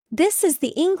This is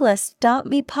the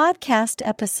Englist.me podcast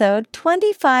episode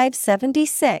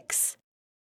 2576.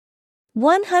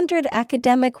 100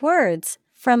 academic words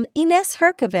from Inés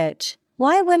Hercovich.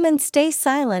 Why Women Stay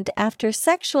Silent After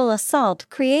Sexual Assault,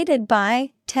 created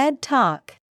by TED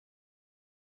Talk.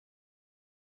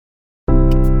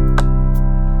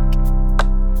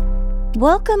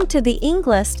 Welcome to the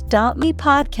Englist.me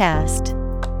podcast.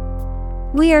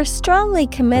 We are strongly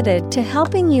committed to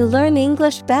helping you learn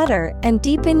English better and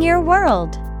deepen your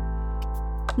world.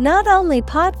 Not only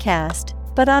podcast,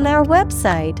 but on our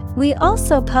website, we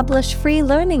also publish free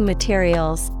learning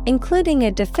materials, including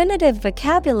a definitive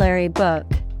vocabulary book,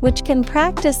 which can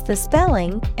practice the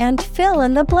spelling and fill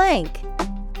in the blank.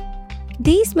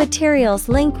 These materials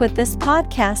link with this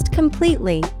podcast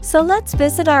completely, so let's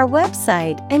visit our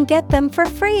website and get them for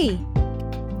free.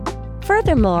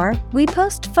 Furthermore, we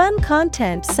post fun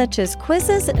content such as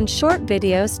quizzes and short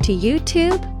videos to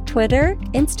YouTube, Twitter,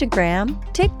 Instagram,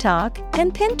 TikTok,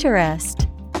 and Pinterest.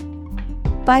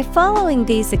 By following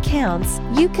these accounts,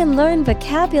 you can learn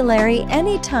vocabulary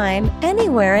anytime,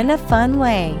 anywhere in a fun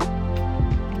way.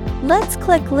 Let's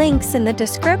click links in the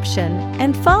description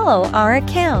and follow our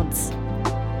accounts.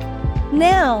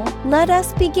 Now, let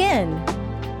us begin.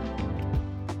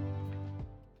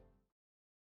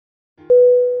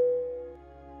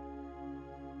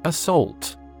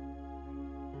 Assault.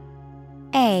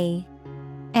 A-S-S-A-U-L-T.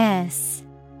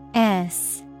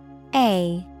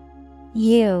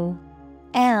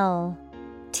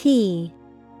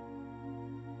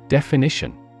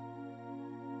 Definition: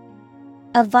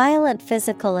 a violent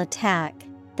physical attack,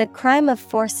 the crime of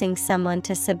forcing someone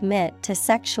to submit to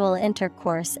sexual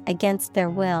intercourse against their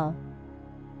will.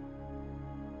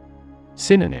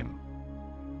 Synonym: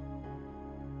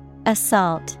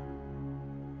 assault,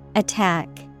 attack,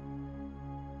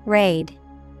 raid.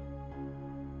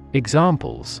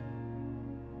 Examples: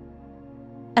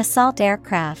 assault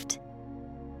aircraft,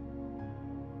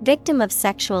 victim of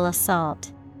sexual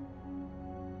assault.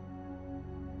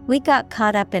 We got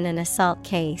caught up in an assault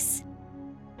case.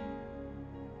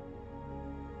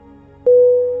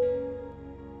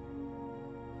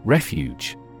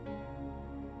 Refuge.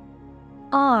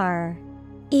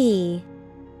 R-E-F-U-G-E.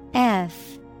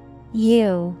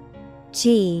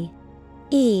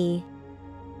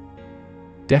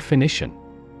 Definition: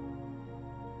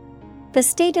 the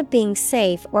state of being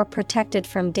safe or protected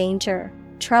from danger,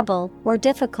 trouble, or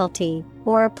difficulty,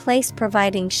 or a place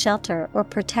providing shelter or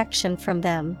protection from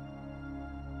them.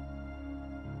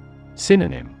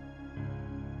 Synonym: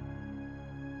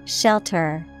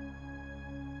 shelter,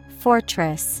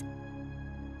 fortress,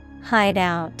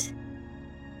 hideout.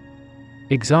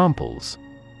 Examples: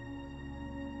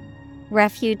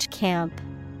 refuge camp,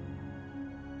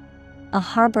 a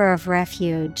harbor of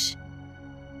refuge.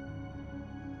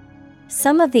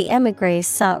 Some of the émigrés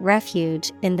sought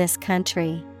refuge in this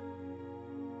country.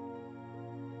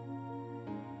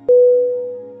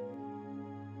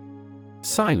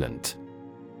 Silent.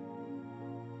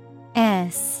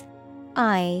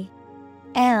 S-I-L-E-N-T.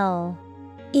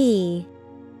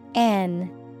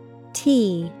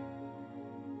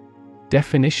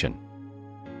 Definition: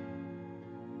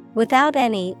 without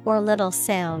any or little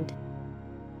sound.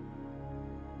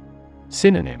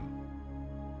 Synonym: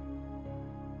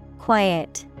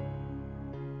 quiet,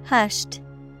 hushed,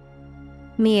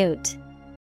 mute.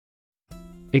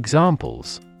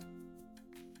 Examples: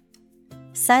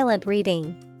 silent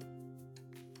reading,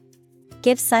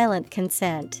 give silent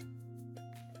consent.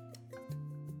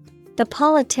 The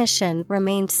politician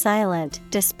remained silent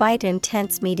despite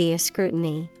intense media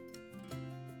scrutiny.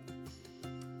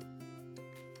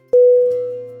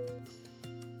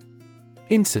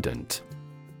 Incident.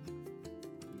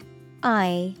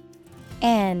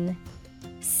 I-N-C-I-D-E-N-T.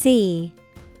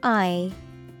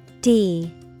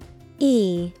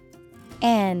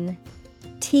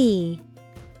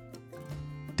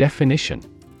 Definition: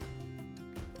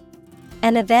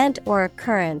 an event or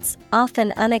occurrence,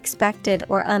 often unexpected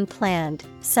or unplanned,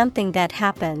 something that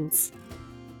happens.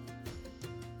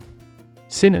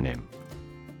 Synonym: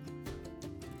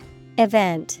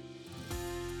 event,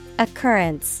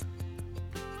 occurrence,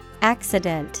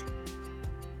 accident.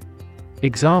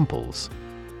 Examples: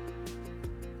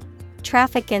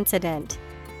 traffic incident,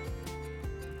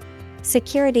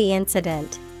 security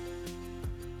incident.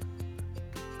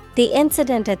 The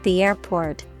incident at the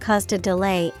airport caused a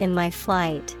delay in my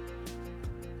flight.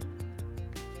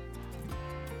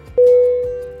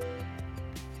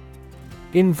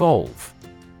 Involve.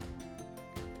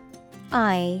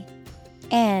 I-N-V-O-L-V-E.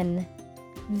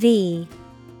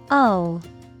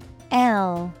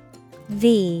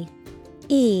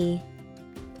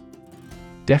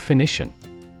 Definition: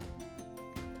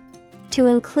 To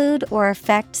include or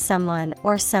affect someone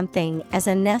or something as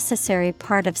a necessary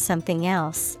part of something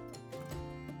else.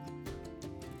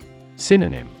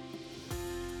 Synonym: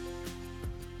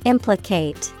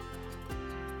 Implicate,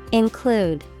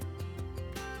 include,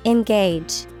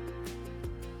 engage.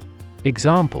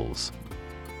 Examples: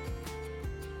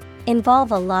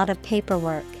 Involve a lot of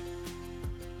paperwork.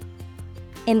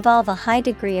 Involve a high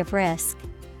degree of risk.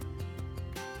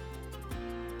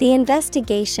 The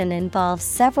investigation involves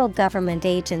several government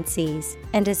agencies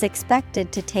and is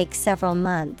expected to take several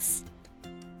months.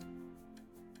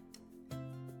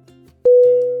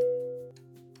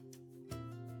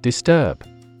 Disturb.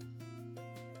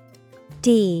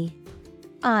 D-I-S-T-U-R-B.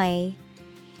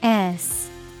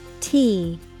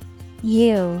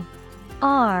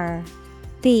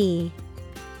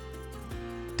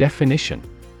 Definition: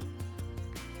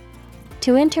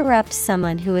 To interrupt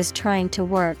someone who is trying to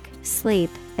work, sleep,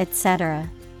 etc.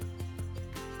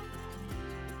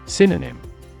 Synonym: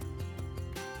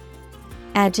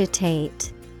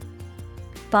 Agitate,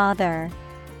 bother,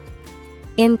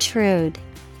 intrude.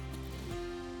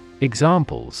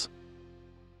 Examples: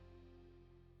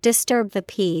 Disturb the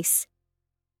peace.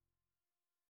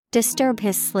 Disturb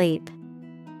his sleep.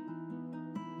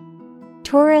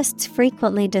 Tourists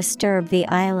frequently disturb the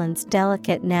island's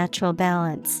delicate natural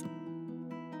balance.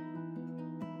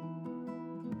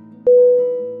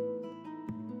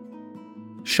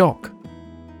 Shock.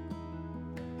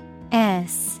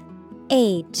 S-H-O-C-K.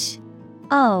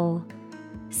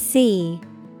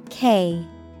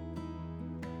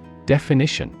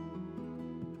 Definition: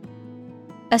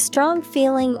 A strong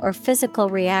feeling or physical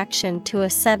reaction to a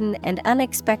sudden and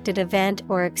unexpected event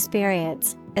or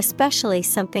experience, especially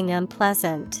something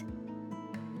unpleasant.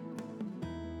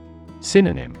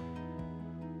 Synonym: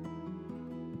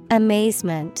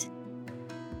 Amazement,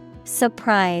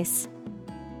 surprise,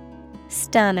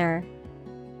 stunner.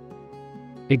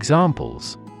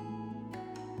 Examples: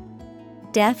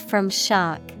 Death from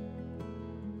shock.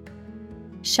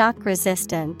 Shock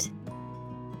resistant.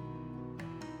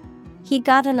 He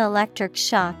got an electric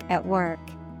shock at work.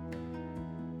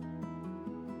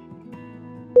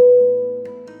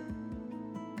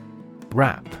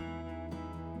 Rap.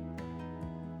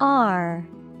 R-A-P.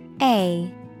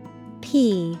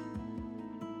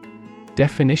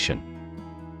 Definition: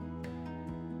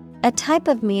 A type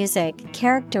of music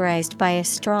characterized by a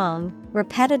strong,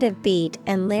 repetitive beat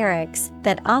and lyrics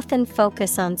that often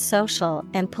focus on social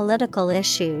and political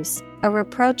issues, a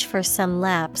reproach for some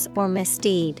lapse or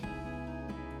misdeed.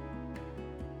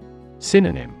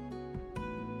 Synonym: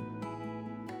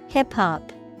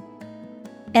 Hip-hop,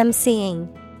 emceeing.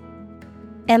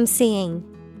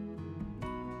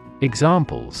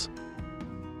 Examples: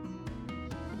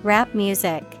 Rap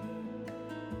music.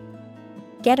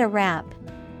 Get a rap.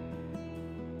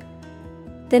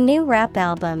 The new rap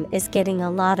album is getting a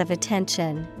lot of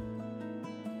attention.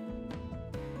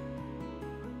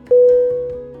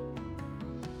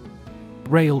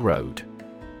 Railroad.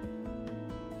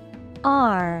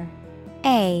 R-A-I-L-R-O-A-D.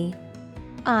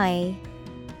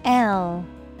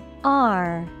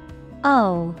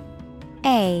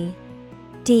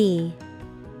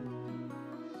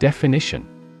 Definition: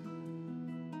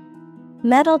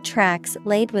 Metal tracks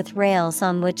laid with rails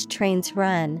on which trains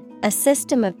run, a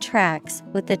system of tracks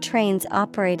with the trains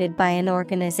operated by an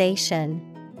organization.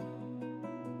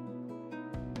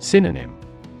 Synonym: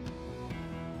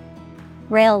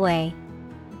 Railway,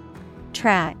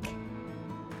 track,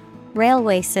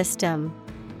 railway system.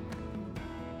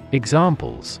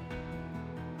 Examples: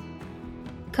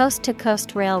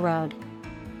 Coast-to-coast railroad.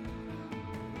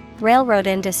 Railroad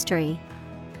industry.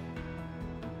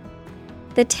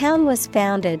 The town was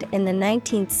founded in the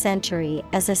 19th century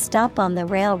as a stop on the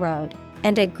railroad,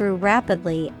 and it grew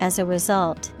rapidly as a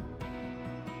result.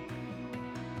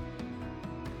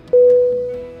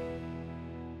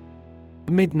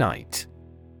 Midnight.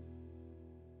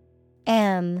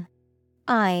 M-I-D-N-I-G-H-T.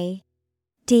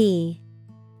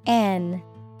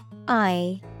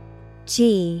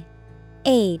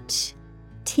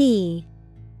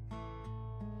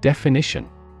 Definition: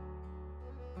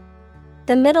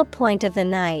 The middle point of the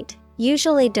night,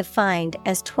 usually defined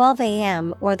as 12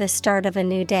 a.m. or the start of a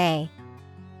new day.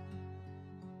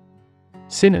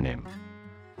 Synonym: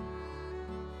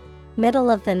 Middle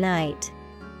of the night.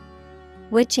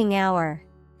 Witching hour.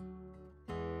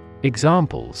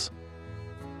 Examples: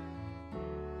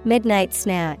 Midnight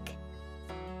snack.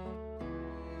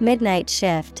 Midnight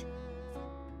shift.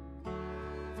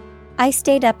 I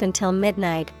stayed up until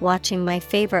midnight watching my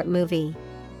favorite movie.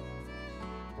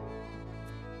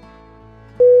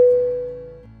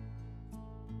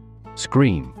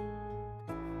 Scream.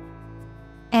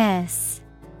 S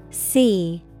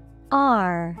C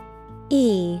R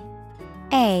E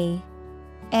A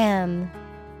M.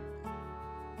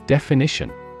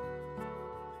 Definition: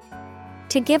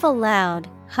 to give a loud,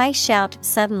 high shout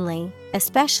suddenly,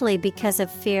 especially because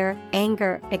of fear,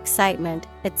 anger, excitement,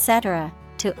 etc.,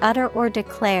 to utter or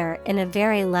declare in a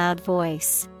very loud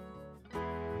voice.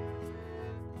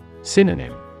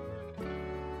 Synonym: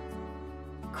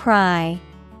 Cry,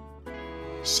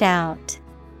 shout,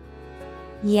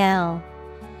 yell.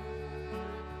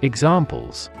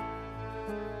 Examples: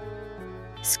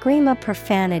 scream a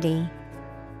profanity,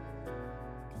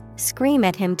 scream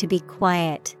at him to be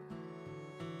quiet.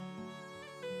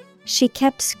 She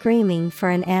kept screaming for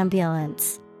an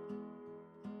ambulance.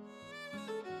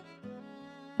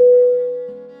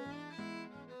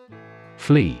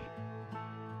 Flee.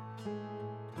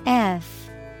 F-L-E-E.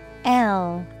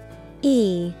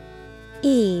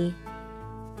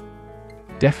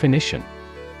 Definition: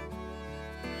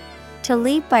 to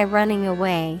leave by running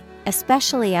away,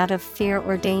 especially out of fear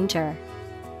or danger.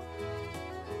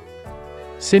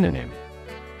 Synonym: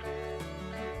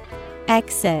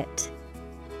 exit,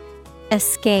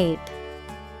 escape,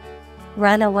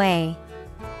 run away.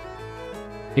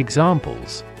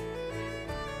 Examples: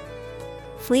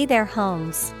 flee their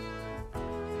homes,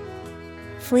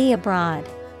 flee abroad.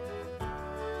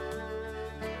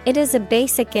 It is a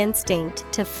basic instinct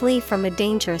to flee from a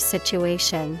dangerous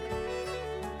situation.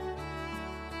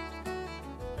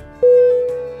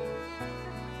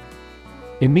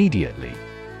 Immediately.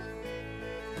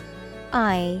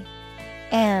 Immediately.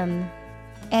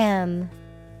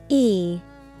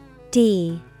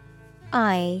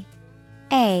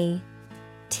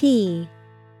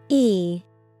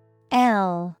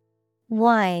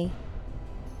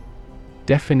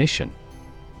 Definition: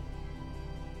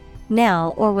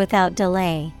 now or without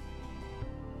delay.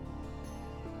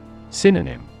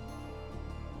 Synonym: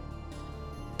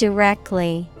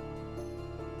 directly,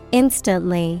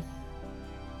 instantly,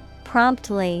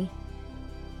 promptly.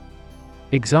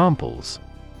 Examples: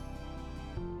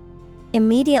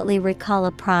 immediately recall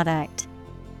a product,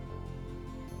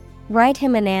 write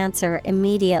him an answer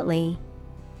immediately.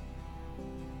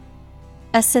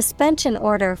 A suspension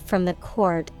order from the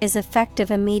court is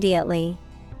effective immediately.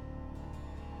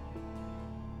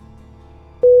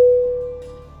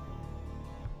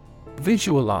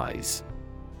 Visualize.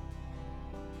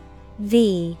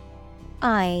 V-I-S-U-A-L-I-Z-E.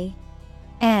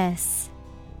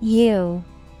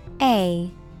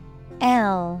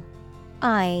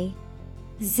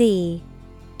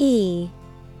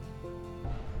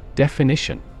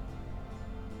 Definition: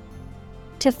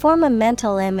 to form a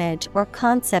mental image or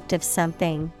concept of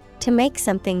something, to make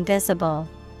something visible.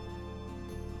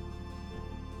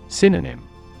 Synonym: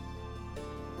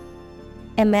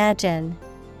 imagine,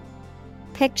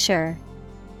 picture,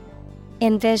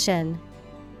 envision.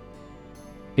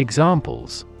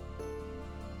 Examples: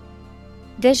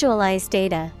 visualize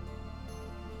data,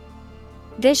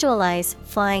 visualize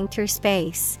flying through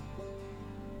space.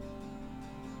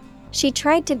 She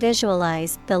tried to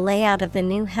visualize the layout of the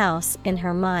new house in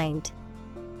her mind.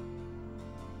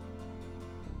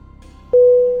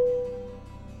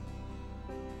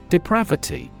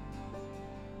 Depravity.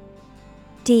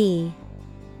 D-E-P-R-A-V-I-T-Y.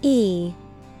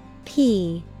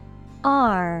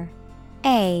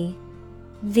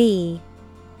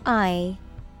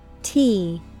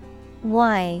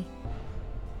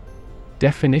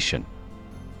 Definition: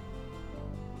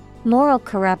 moral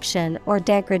corruption or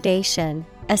degradation,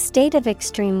 a state of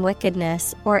extreme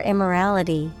wickedness or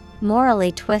immorality,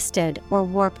 morally twisted or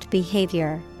warped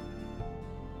behavior.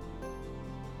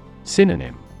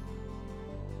 Synonym: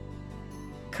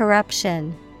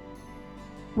 corruption,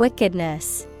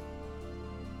 wickedness,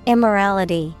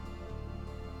 immorality.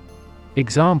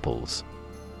 Examples: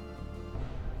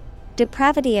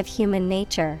 depravity of human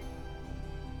nature,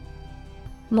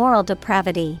 moral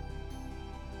depravity.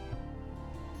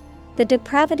 The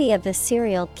depravity of the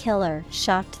serial killer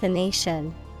shocked the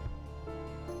nation.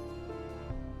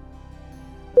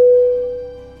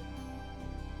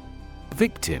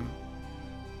 Victim.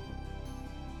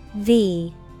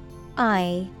 V-I-C-T-I-M.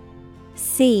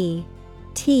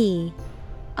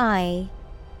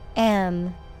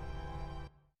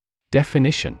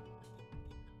 Definition: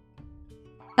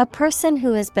 a person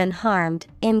who has been harmed,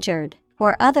 injured,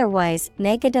 or otherwise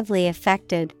negatively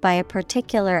affected by a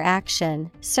particular action,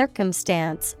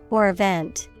 circumstance, or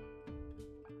event.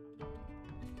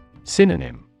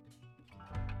 Synonym: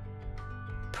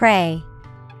 prey,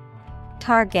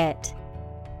 target,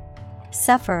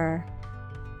 sufferer.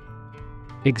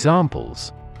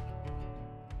 Examples: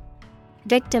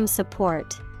 victim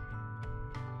support,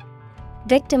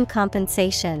 Victim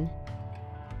compensation.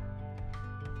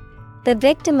 The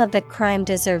victim of the crime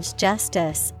deserves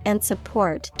justice and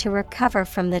support to recover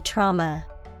from the trauma.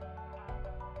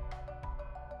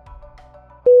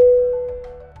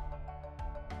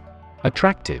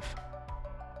 Attractive.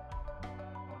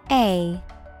 A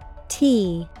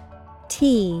T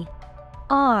T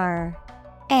R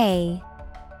A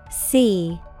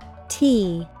C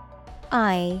T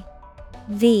I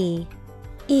V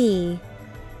E.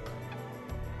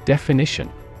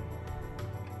 Definition.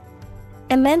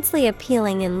 Immensely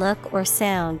appealing in look or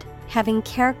sound, having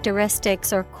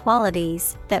characteristics or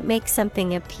qualities that make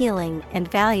something appealing and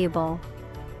valuable.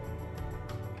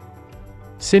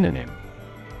 Synonym.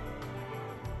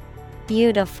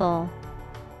 Beautiful,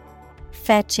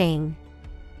 fetching,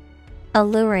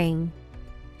 alluring.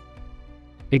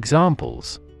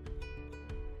 Examples.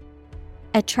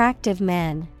 Attractive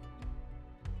men.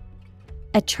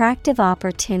 Attractive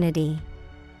opportunity.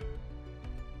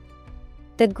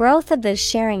 The growth of the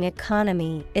sharing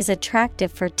economy is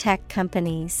attractive for tech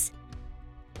companies.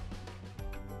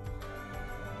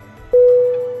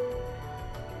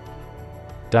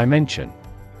 Dimension.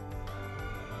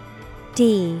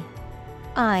 D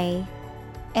I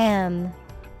M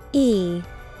E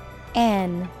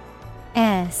N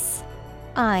S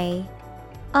I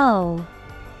O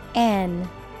N.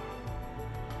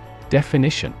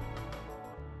 Definition.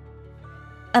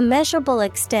 A measurable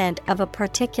extent of a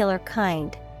particular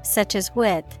kind, such as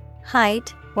width,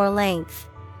 height, or length.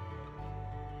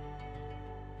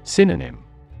 Synonym.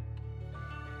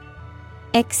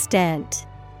 Extent,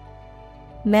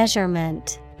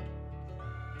 measurement,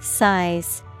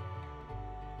 size.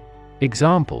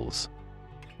 Examples.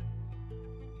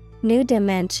 New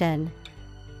dimension.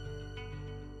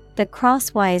 The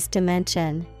crosswise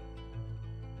dimension.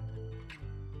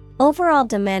 Overall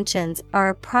dimensions are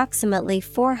approximately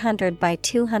 400 by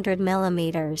 200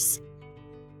 millimeters.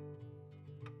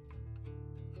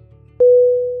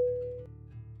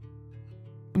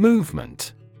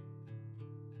 Movement.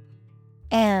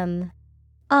 M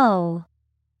O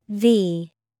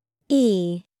V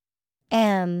E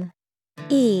M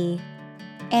E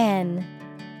N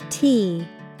T.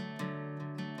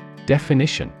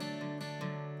 Definition.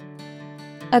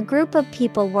 A group of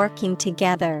people working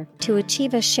together to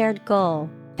achieve a shared goal,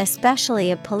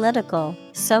 especially a political,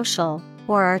 social,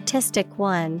 or artistic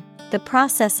one, the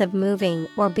process of moving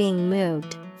or being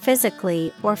moved,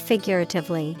 physically or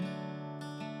figuratively.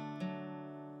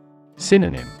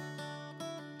 Synonym.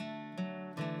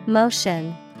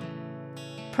 Motion,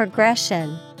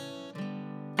 progression,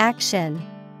 action.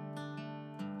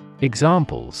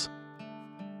 Examples.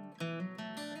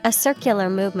 A circular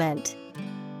movement.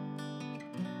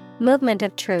 Movement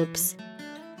of troops.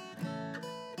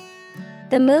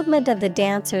 The movement of the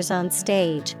dancers on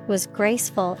stage was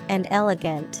graceful and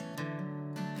elegant.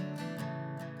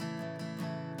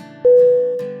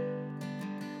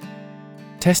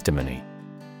 Testimony.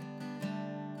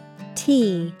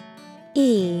 T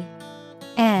E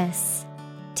S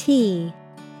T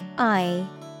I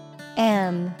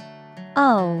M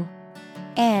O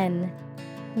N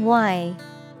Y.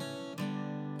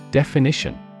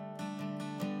 Definition.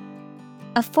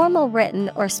 A formal written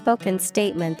or spoken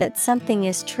statement that something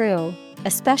is true,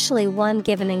 especially one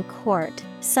given in court,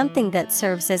 something that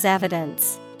serves as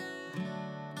evidence.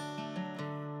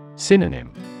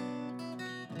 Synonym.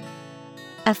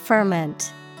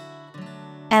 Affirmant,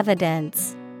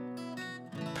 evidence,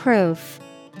 proof.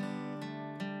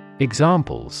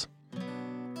 Examples.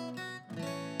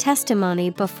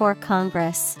 Testimony before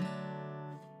Congress.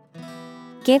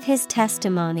 Give his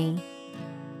testimony.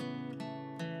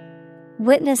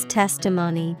 Witness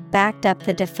testimony backed up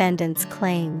the defendant's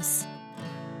claims.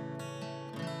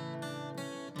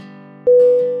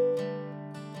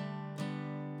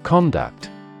 Conduct.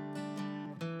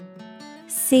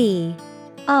 C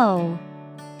O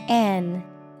N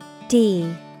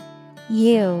D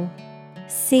U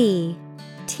C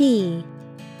T.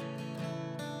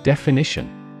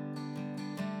 Definition.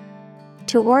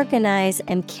 To organize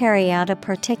and carry out a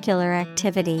particular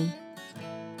activity.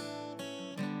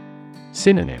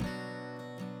 Synonym.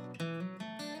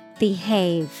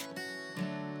 Behave,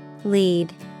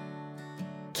 lead,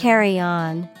 carry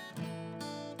on.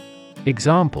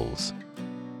 Examples.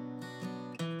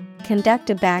 Conduct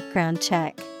a background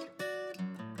check.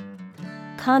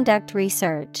 Conduct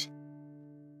research.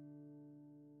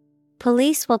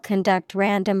 Police will conduct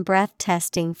random breath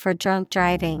testing for drunk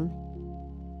driving.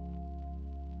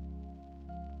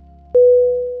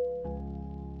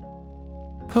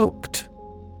 Hooked.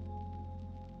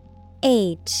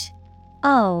 H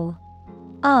O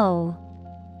O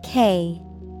K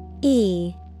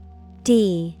E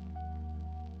D.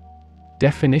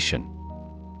 Definition: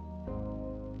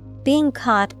 Being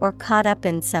caught or caught up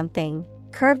in something,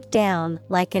 curved down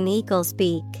like an eagle's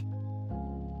beak.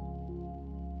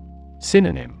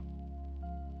 Synonym: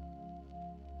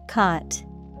 Caught,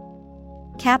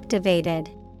 captivated,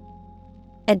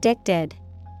 addicted.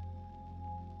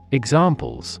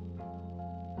 Examples: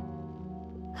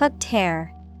 Hooked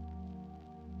hair,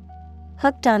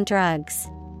 hooked on drugs.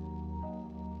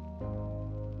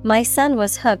 My son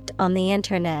was hooked on the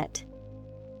internet.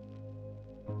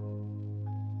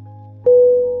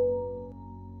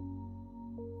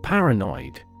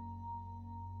 Paranoid.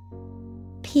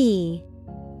 P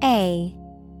A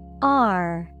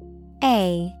R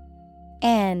A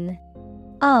N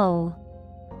O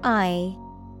I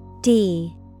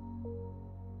D.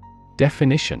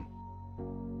 Definition: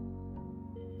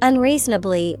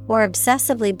 Unreasonably or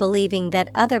obsessively believing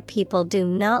that other people do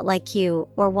not like you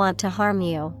or want to harm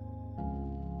you.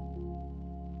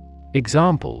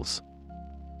 Examples: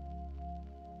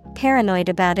 Paranoid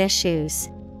about issues.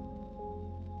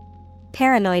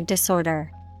 Paranoid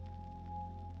disorder.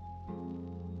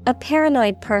 A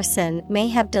paranoid person may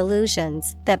have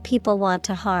delusions that people want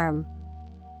to harm.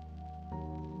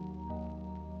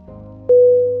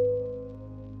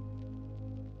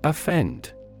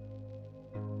 Offend.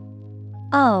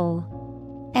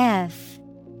 O F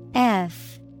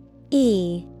F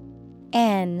E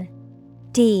N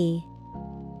D.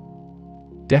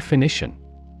 Definition: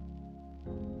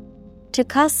 To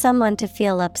cause someone to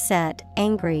feel upset,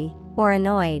 angry, or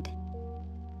annoyed.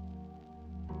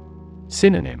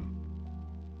 Synonym: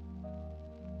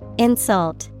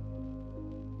 Insult,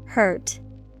 hurt,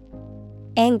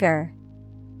 anger.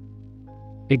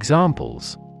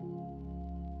 Examples: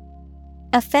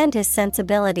 Offend his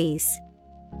sensibilities.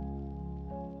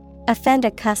 Offend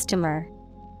a customer.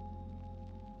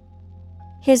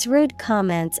 His rude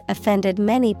comments offended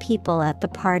many people at the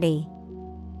party.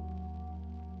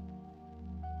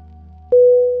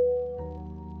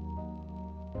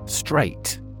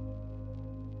 Straight.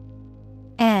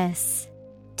 S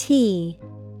T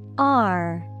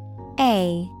R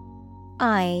A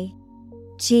I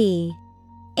G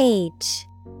H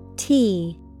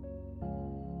T.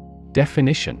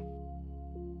 Definition: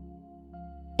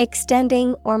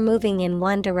 Extending or moving in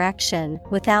one direction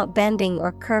without bending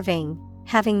or curving,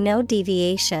 having no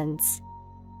deviations.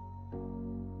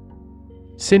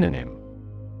 Synonym: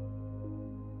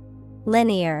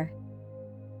 Linear,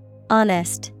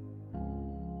 honest,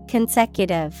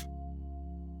 consecutive.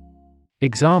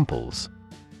 Examples: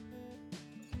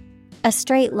 A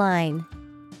straight line.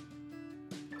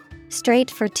 Straight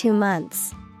for 2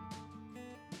 months.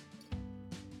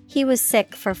 He was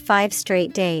sick for 5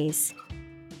 straight days.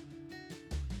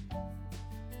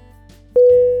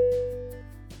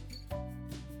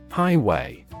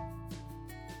 Highway.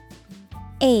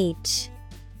 H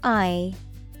I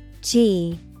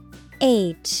G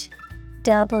H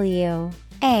W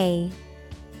A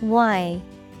Y.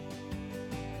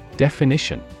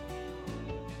 Definition: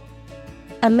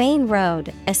 A main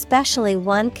road, especially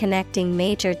one connecting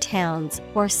major towns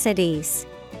or cities.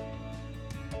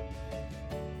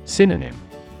 Synonym: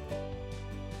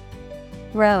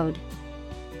 Road,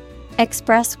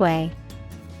 expressway,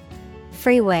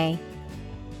 freeway.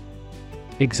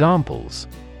 Examples: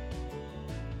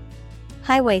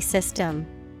 Highway system.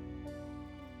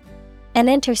 An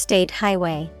interstate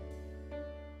highway.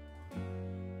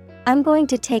 I'm going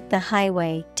to take the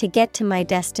highway to get to my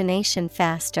destination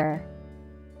faster.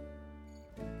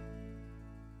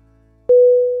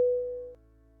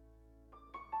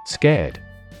 Scared.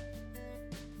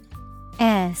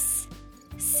 S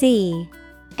C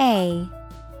A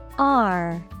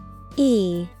R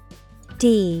E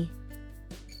D.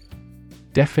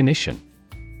 Definition: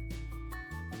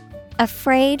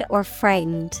 Afraid or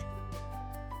frightened.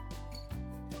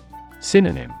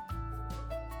 Synonym: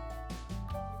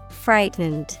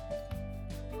 Frightened,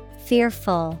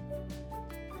 fearful,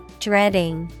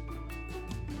 dreading.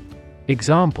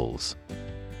 Examples: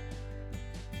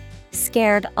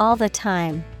 Scared all the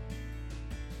time.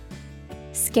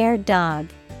 Scared dog.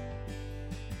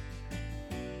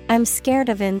 I'm scared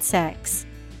of insects.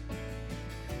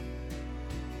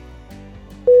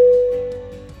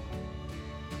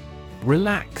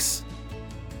 Relax.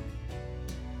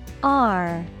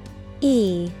 R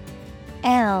E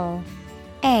L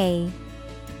A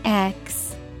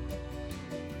X.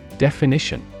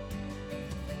 Definition: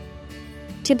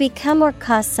 To become or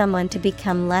cause someone to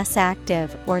become less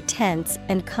active or tense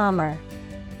and calmer.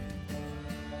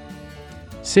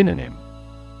 Synonym: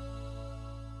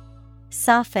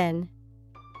 Soften,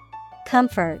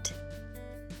 comfort,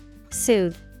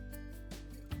 soothe.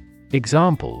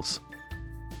 Examples: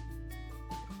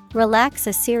 Relax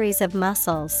a series of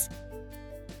muscles.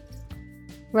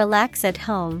 Relax at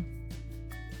home.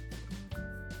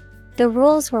 The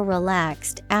rules were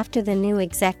relaxed after the new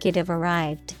executive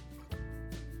arrived.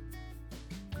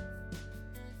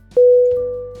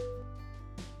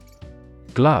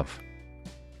 Glove.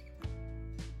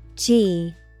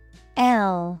 Glove.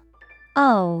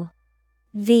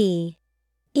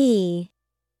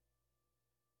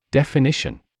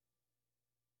 Definition: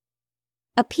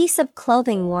 A piece of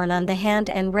clothing worn on the hand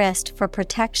and wrist for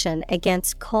protection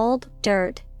against cold,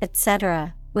 dirt,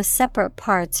 etc., with separate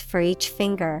parts for each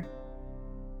finger.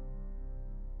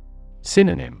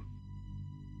 Synonym: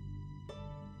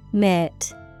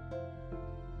 Mitt.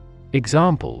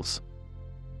 Examples: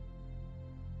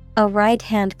 A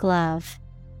right-hand glove.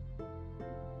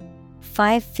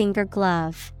 5-finger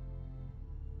glove.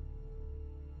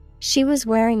 She was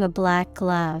wearing a black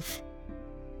glove.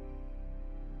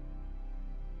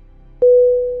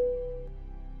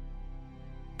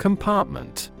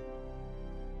 Compartment.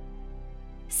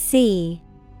 C-O-M-P-A-R-T-M-E-N-T.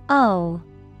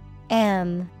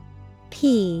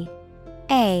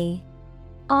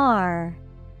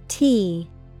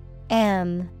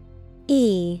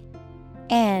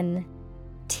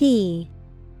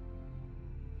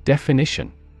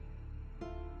 Definition: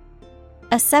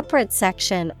 A separate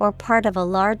section or part of a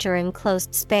larger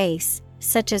enclosed space,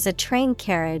 such as a train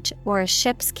carriage or a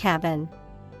ship's cabin.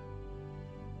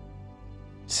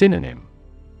 Synonym: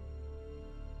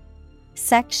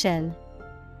 Section,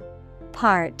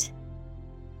 part,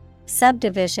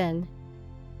 subdivision.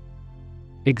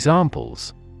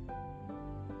 Examples: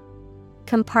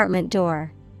 Compartment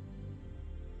door.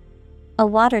 A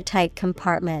watertight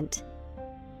compartment.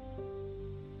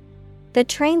 The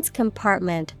train's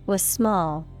compartment was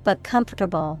small but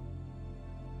comfortable.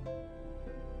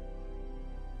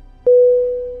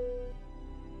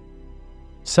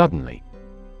 Suddenly.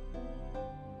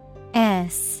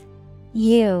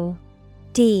 S-U-D-D-E-N-L-Y.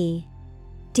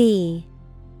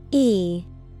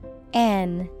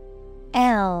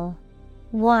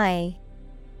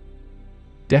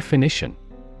 Definition: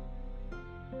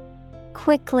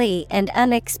 Quickly and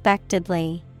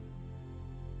unexpectedly.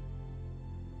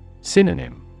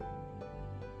 Synonym: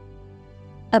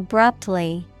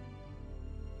 Abruptly,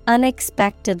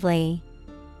 unexpectedly,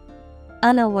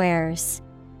 unawares.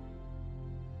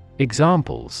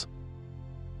 Examples: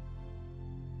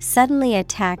 Suddenly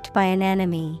attacked by an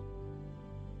enemy.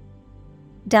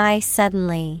 Die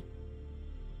suddenly.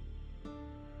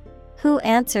 Who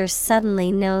answers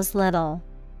suddenly knows little.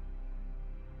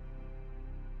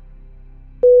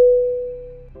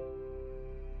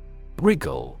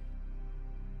 Wriggle.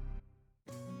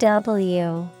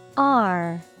 W-R-I-G-G-L-E.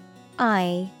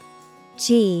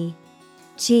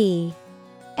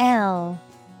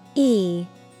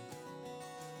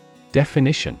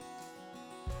 Definition: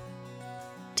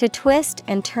 To twist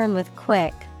and turn with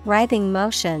quick, writhing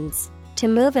motions, to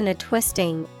move in a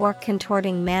twisting or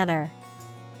contorting manner.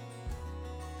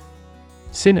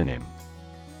 Synonym: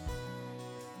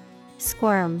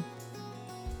 Squirm,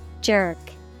 jerk,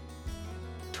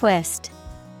 twist.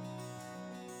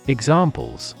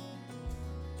 Examples: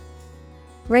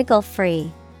 Wriggle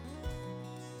free.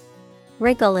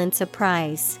 Wriggle in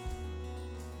surprise.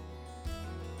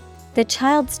 The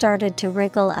child started to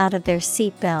wriggle out of their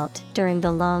seatbelt during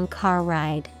the long car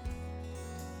ride.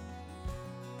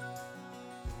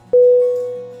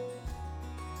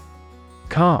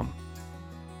 Calm.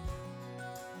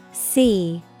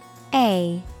 C-A-L-M.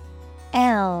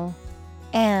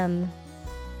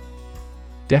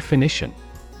 Definition: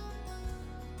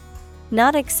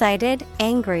 Not excited,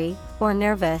 angry, or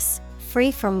nervous,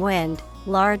 free from wind,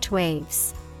 large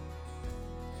waves.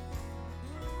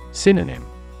 Synonym: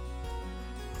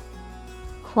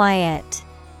 Quiet,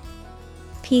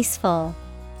 peaceful,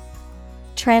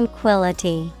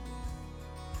 tranquility.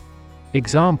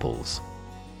 Examples: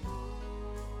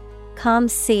 Calm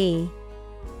sea.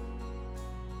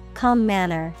 Calm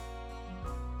manner.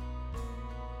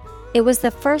 It was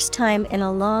the first time in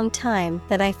a long time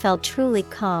that I felt truly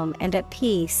calm and at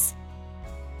peace.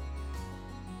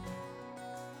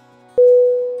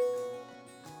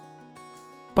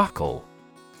 Buckle.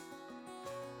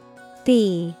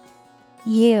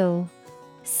 B-U-C-K-L-E.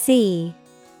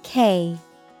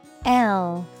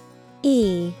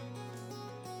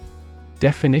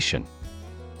 Definition: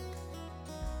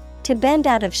 To bend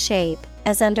out of shape,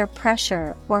 as under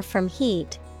pressure or from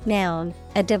heat. Noun,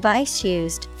 a device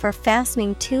used for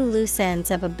fastening two loose ends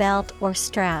of a belt or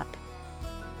strap.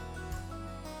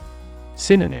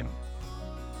 Synonym: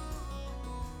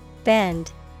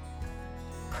 Bend,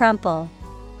 crumple,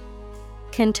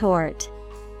 contort.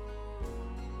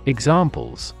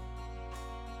 Examples: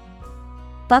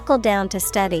 buckle down to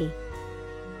study,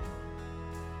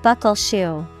 buckle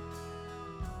shoe.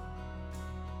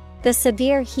 The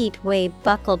severe heat wave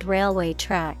buckled railway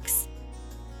tracks.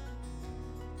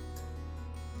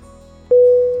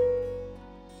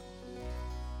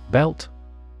 Belt.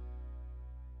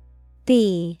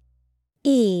 B-E-L-T.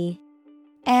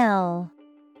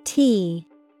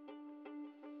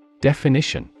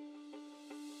 Definition: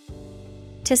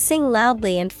 to sing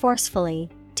loudly and forcefully,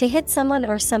 to hit someone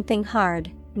or something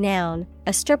hard. Noun,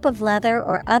 a strip of leather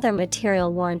or other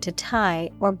material worn to tie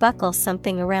or buckle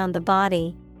something around the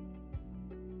body.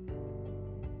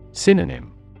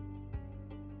 Synonym: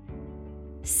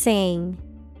 Sing,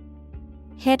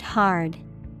 hit hard.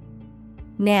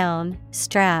 Noun,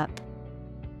 strap.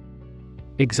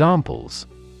 Examples: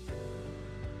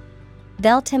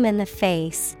 belt him in the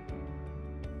face,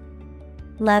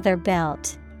 leather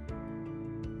belt.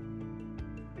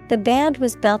 The band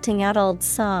was belting out old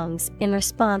songs in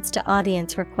response to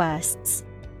audience requests.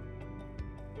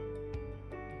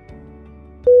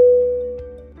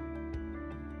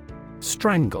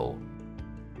 Strangle.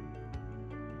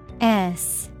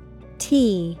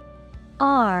 S-T-R-A-N-G-L-E.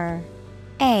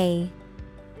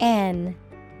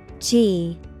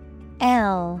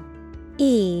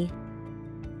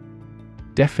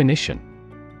 Definition: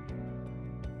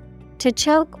 to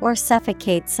choke or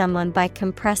suffocate someone by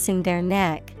compressing their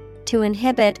neck, to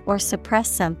inhibit or suppress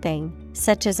something,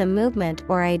 such as a movement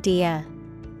or idea.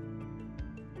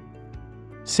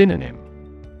 Synonym: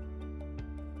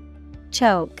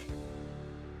 choke,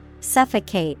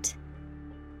 suffocate,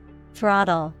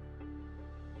 throttle.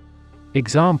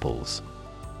 Examples: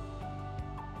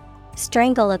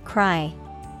 strangle a cry,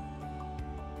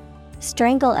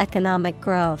 strangle economic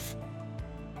growth.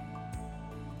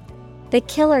 The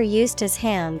killer used his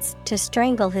hands to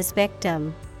strangle his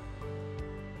victim.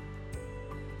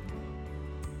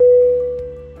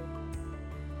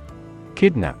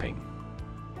 Kidnapping.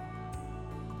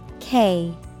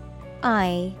 K-I-D-N-A-P-P-I-N-G.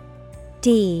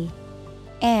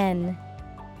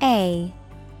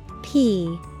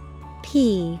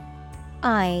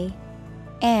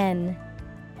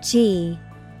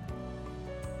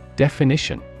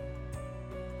 Definition: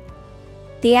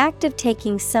 the act of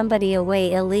taking somebody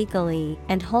away illegally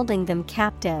and holding them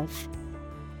captive.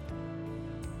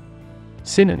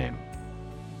 Synonym: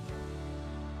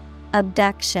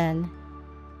 abduction,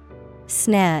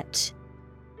 snatch,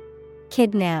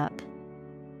 kidnap.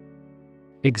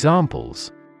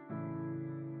 Examples: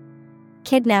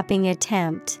 kidnapping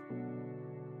attempt,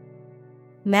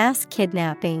 mass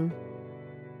kidnapping.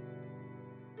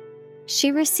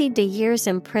 She received a year's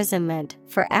imprisonment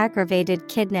for aggravated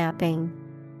kidnapping.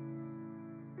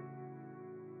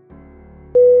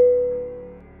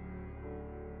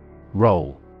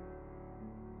 Roll.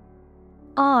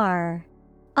 R-O-L-L.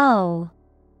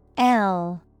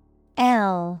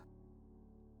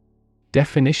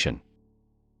 Definition: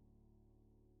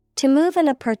 to move in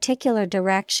a particular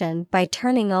direction by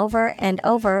turning over and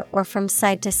over or from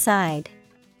side to side.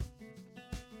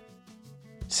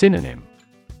 Synonym: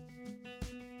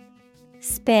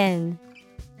 spin,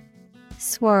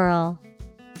 swirl,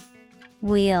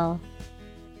 wheel.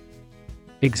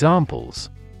 Examples: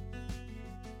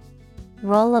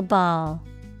 roll a ball,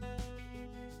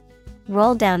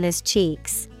 roll down his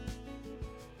cheeks.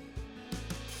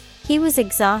 He was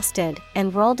exhausted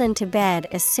and rolled into bed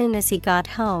as soon as he got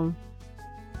home.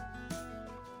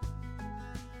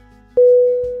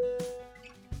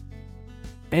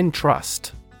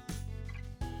 Entrust.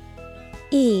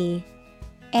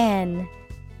 E-N-T-R-U-S-T.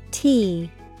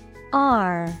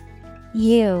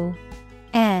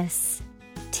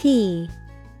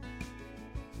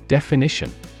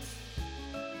 Definition: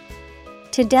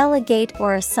 to delegate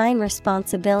or assign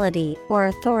responsibility or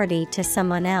authority to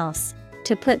someone else,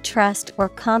 to put trust or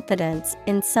confidence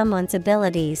in someone's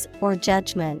abilities or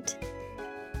judgment.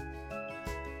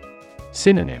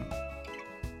 Synonym: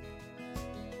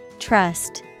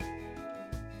 trust,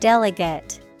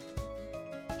 delegate,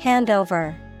 hand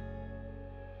over.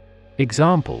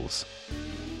 Examples: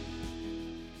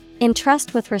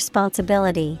 entrust with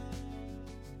responsibility,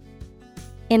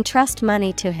 entrust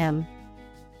money to him.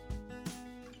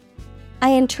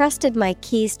 I entrusted my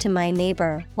keys to my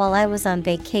neighbor while I was on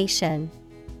vacation.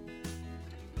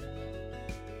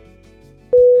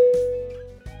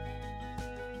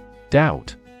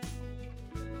 Doubt.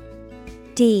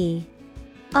 D-O-U-B-T.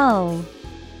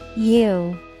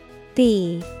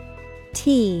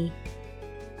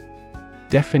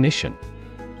 Definition: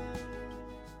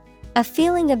 A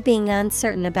feeling of being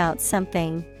uncertain about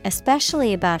something,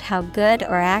 especially about how good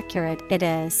or accurate it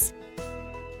is.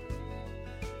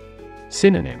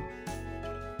 Synonym: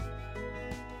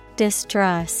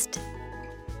 Distrust,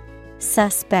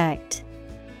 suspect,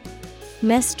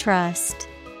 mistrust.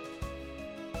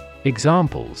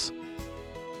 Examples: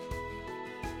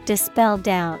 Dispel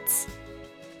doubts.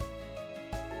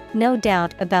 No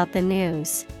doubt about the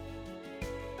news.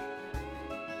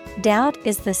 Doubt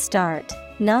is the start,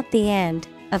 not the end,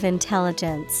 of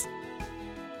intelligence.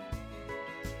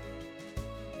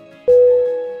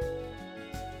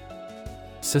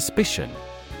 Suspicion.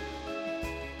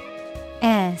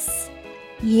 S-U-S-P-I-C-I-O-N.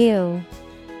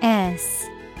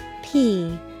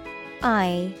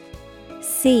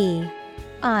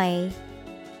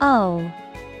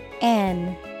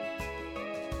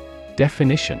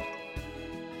 Definition: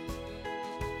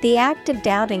 The act of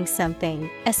doubting something,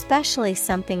 especially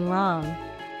something wrong.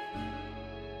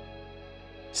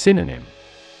 Synonym: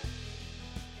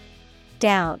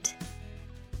 Doubt,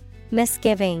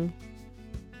 misgiving,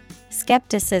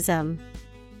 skepticism.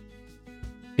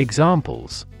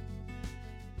 Examples: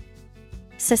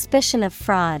 Suspicion of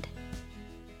fraud.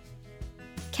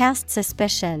 Cast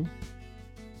suspicion.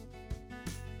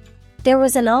 There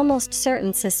was an almost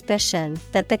certain suspicion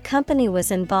that the company was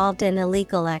involved in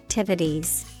illegal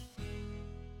activities.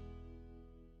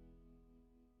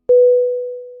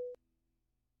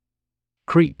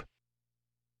 Creep.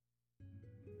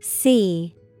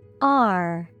 C-R-E-E-P.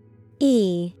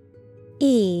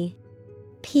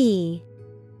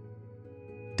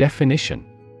 Definition: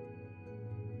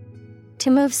 To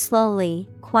move slowly,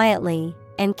 quietly,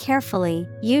 and carefully,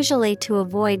 usually to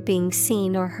avoid being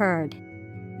seen or heard.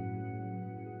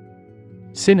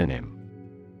 Synonym: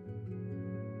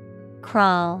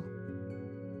 Crawl,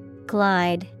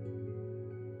 glide,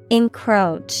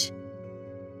 encroach.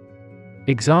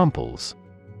 Examples: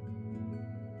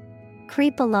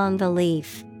 Creep along the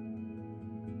leaf.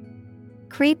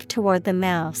 Creep toward the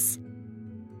mouse.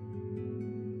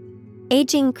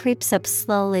 Aging creeps up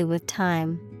slowly with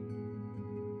time.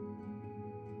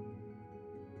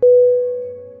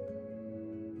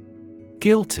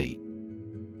 Guilty.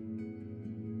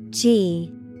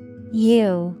 G-U-I-L-T-Y.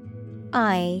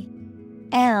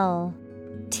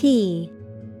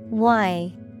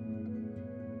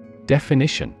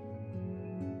 Definition: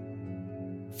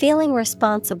 Feeling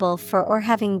responsible for or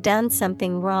having done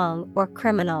something wrong or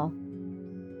criminal.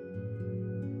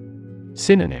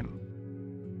 Synonym: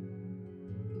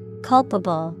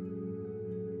 Culpable,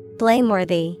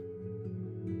 blameworthy,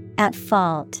 at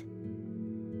fault.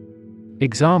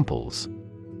 Examples: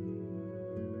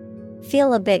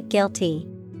 Feel a bit guilty.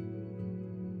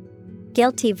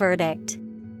 Guilty verdict.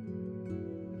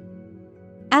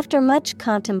 After much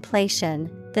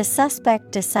contemplation, the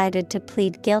suspect decided to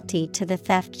plead guilty to the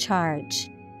theft charge.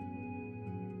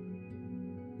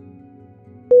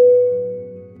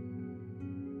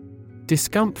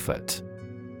 Discomfort.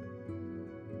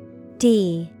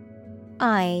 D-I-S-C-O-M-F-O-R-T.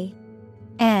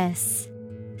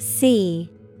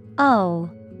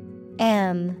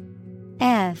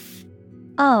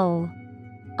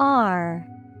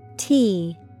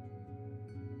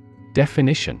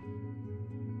 Definition: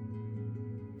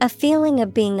 A feeling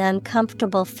of being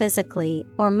uncomfortable physically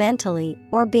or mentally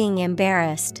or being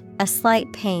embarrassed, a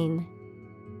slight pain.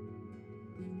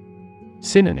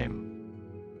 Synonym: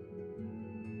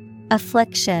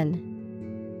 Affliction,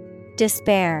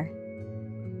 despair,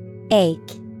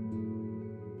 ache.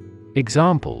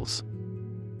 Examples: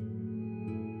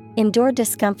 Endure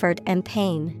discomfort and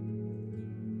pain.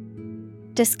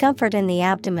 Discomfort in the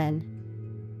abdomen.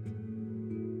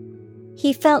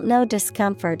 He felt no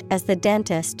discomfort as the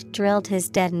dentist drilled his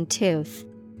deadened tooth.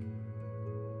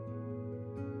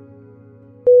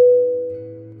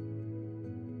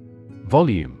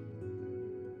 Volume.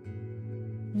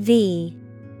 V-O-L-U-M-E.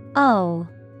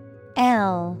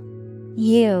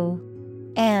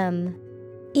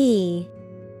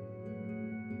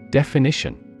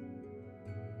 Definition: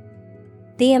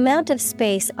 The amount of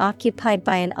space occupied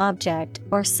by an object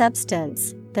or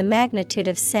substance, the magnitude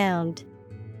of sound.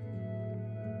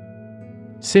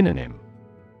 Synonym: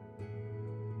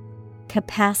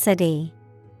 Capacity,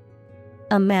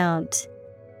 amount,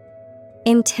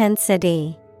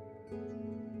 intensity.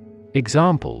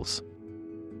 Examples: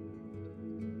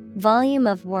 Volume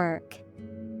of work.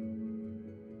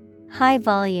 High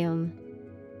volume.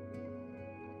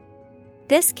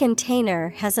 This container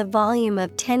has a volume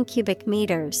of 10 cubic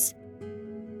meters.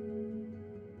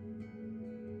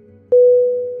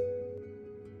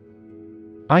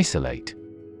 Isolate.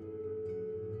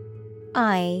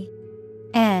 I-S-O-L-A-T-E.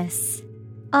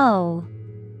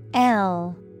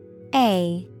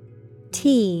 A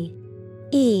T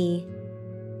E.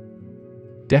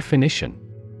 Definition: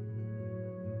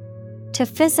 to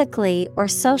physically or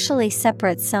socially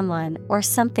separate someone or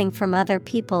something from other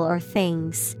people or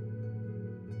things.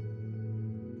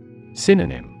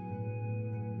 Synonym: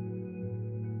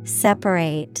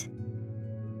 Separate,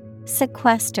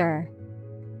 sequester,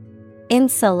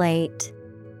 insulate.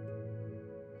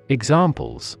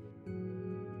 Examples: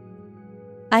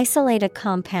 Isolate a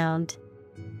compound.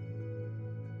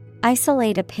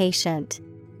 Isolate a patient.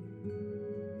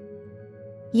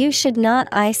 You should not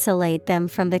isolate them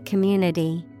from the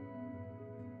community.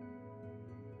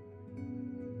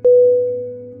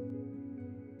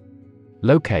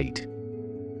 Locate.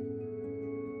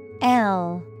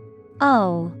 L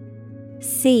O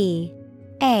C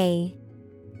A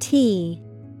T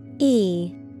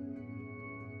E.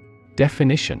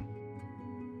 Definition: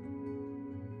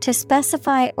 to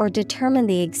specify or determine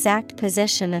the exact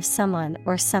position of someone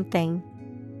or something.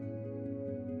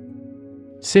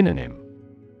 Synonym: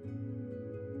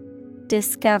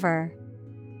 Discover,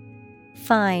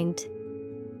 find,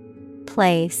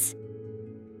 place.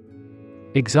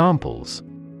 Examples: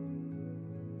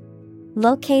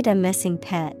 Locate a missing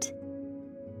pet.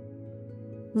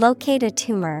 Locate a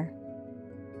tumor.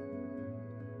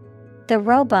 The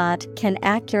robot can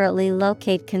accurately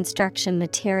locate construction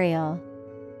material.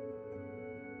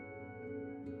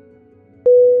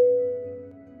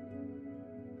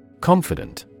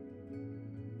 Confident.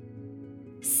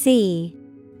 C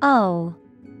O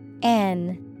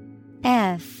N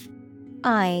F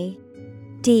I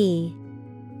D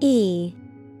E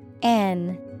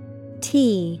N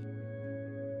T.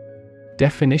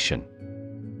 Definition: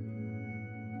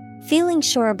 feeling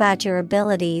sure about your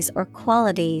abilities or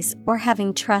qualities, or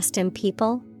having trust in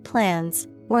people, plans,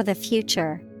 or the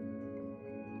future.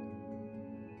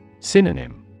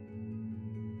 Synonym: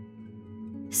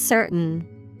 Certain,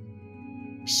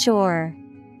 sure,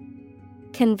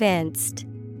 convinced.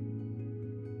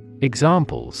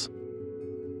 Examples: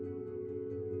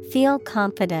 feel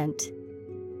confident.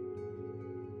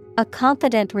 A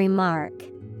confident remark.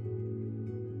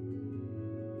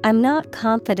 I'm not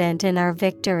confident in our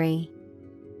victory.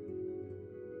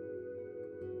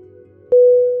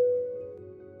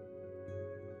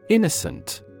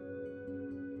 Innocent.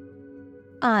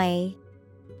 I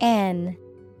N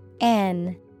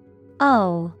N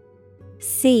O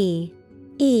C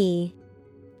E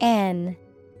N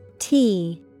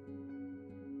T.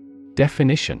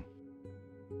 Definition: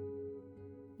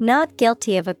 not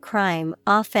guilty of a crime,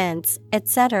 offense,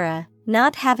 etc.,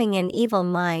 not having an evil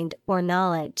mind or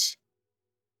knowledge.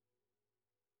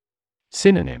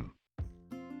 Synonym: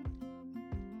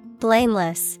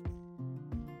 blameless,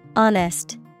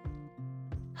 honest,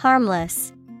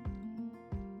 harmless.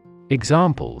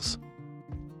 Examples: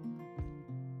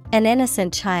 an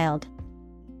innocent child.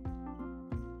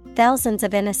 Thousands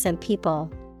of innocent people.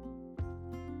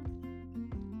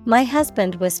 My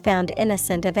husband was found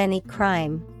innocent of any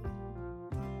crime.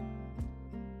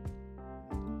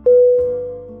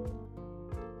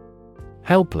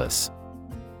 Helpless.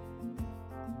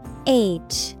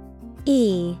 H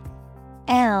E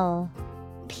L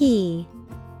P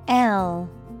L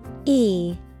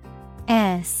E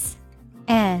S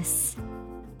S.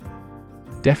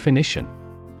 Definition: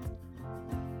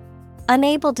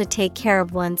 unable to take care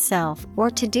of oneself or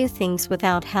to do things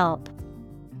without help.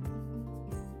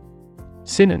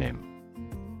 Synonym: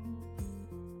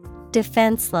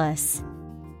 defenseless,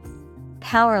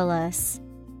 powerless,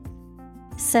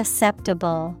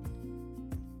 susceptible.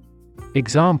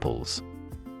 Examples: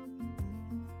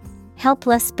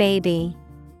 helpless baby.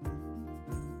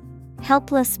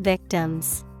 Helpless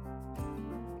victims.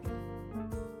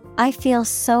 I feel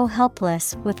so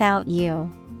helpless without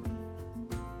you.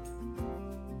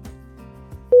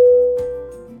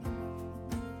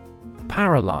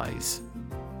 Paralyze.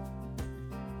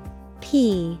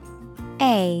 P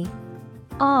A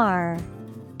R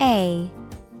A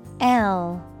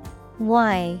L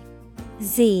Y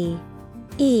Z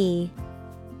E.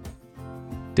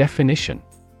 Definition: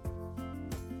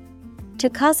 to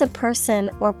cause a person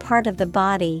or part of the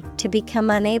body to become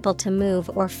unable to move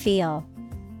or feel.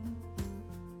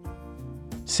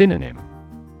 Synonym: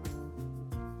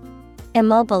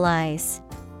 immobilize,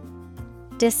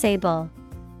 disable,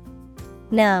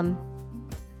 numb.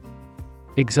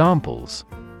 Examples: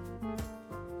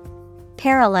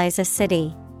 paralyze a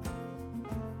city.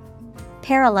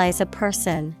 Paralyze a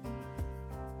person.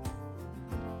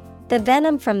 The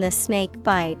venom from the snake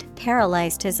bite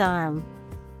paralyzed his arm.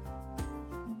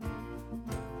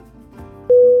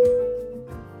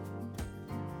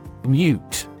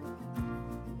 Mute.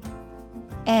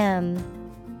 M-U-T-E.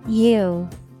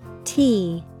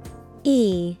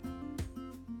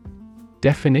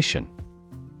 Definition: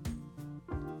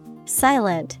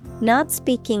 Silent, not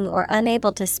speaking or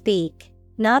unable to speak,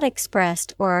 not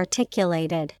expressed or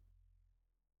articulated.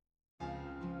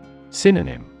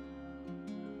 Synonym: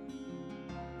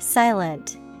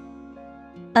 Silent,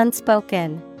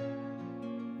 unspoken,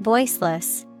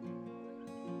 voiceless.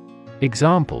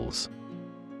 Examples: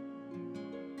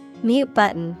 Mute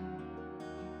button,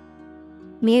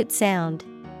 mute sound.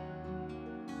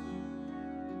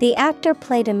 The actor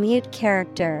played a mute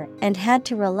character and had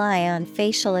to rely on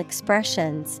facial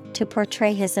expressions to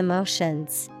portray his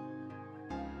emotions.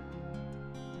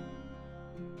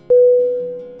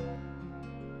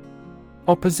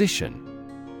 Opposition.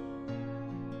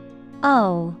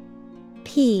 O-P-P-O-S-I-T-I-O-N.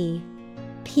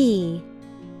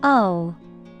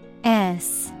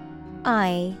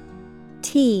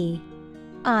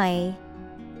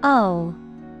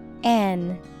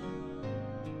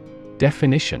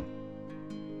 Definition: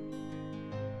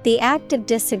 The act of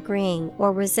disagreeing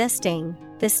or resisting,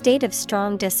 the state of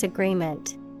strong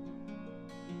disagreement.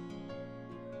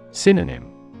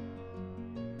 Synonym: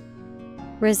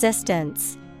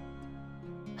 Resistance,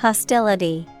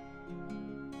 hostility,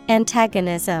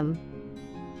 antagonism.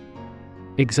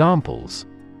 Examples: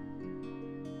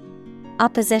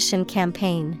 Opposition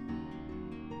campaign.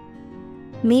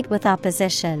 Meet with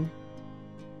opposition.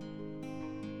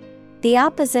 The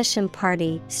opposition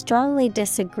party strongly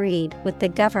disagreed with the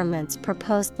government's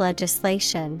proposed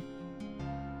legislation.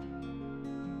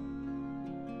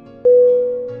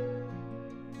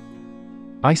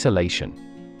 Isolation.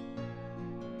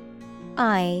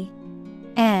 I-S-O-L-A-T-I-O-N.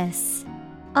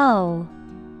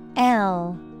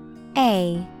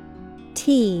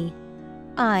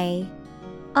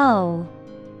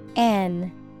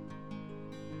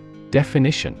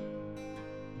 Definition: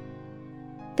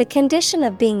 The condition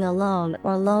of being alone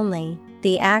or lonely,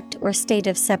 the act or state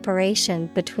of separation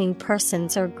between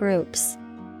persons or groups.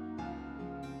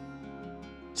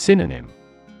 Synonym: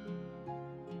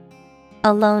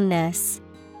 Aloneness,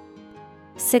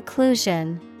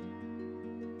 seclusion,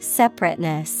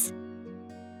 separateness.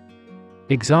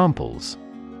 Examples: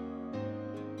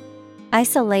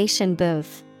 Isolation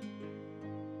booth.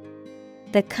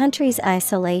 The country's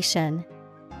isolation.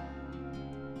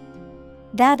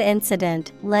 That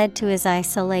incident led to his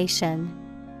isolation.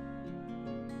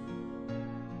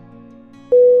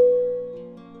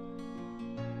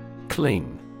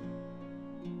 Cling.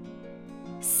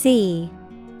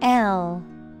 C-L-I-N-G.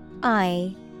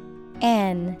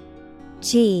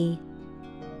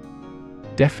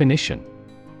 Definition: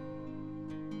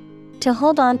 To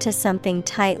hold on to something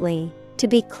tightly, to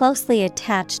be closely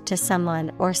attached to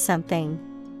someone or something.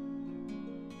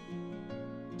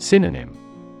 Synonym: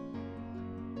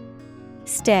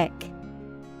 Stick,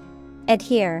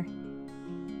 adhere,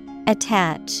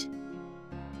 attach.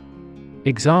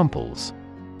 Examples: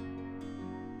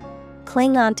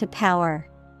 Cling on to power.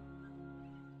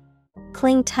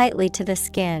 Cling tightly to the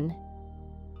skin.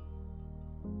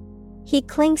 He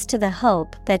clings to the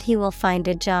hope that he will find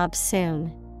a job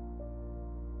soon.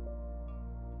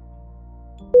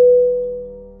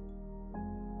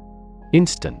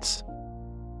 Instance.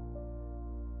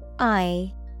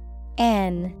 I-N-S-T-A-N-C-E.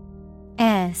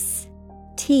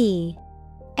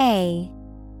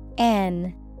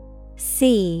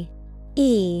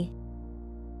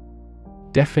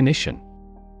 Definition: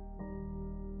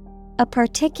 A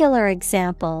particular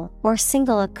example or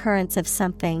single occurrence of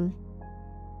something.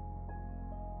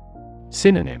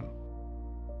 Synonym: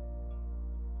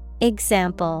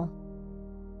 Example,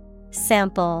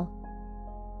 sample,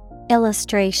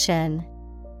 illustration.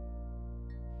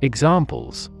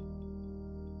 Examples: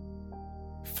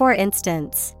 For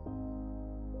instance.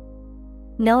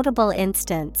 Notable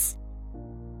instance.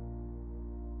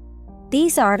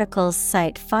 These articles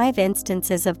cite 5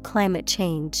 instances of climate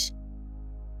change.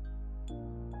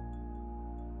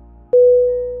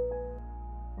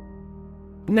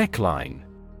 Neckline.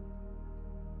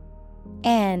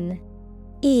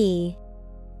 N-E-C-K-L-I-N-E.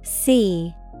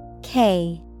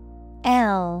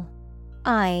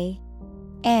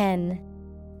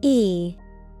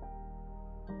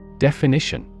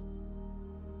 Definition: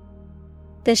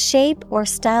 The shape or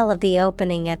style of the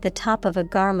opening at the top of a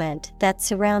garment that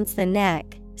surrounds the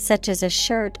neck, such as a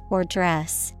shirt or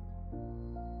dress.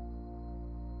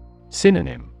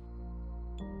 Synonym: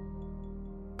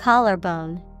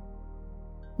 Collarbone,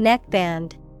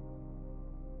 neckband.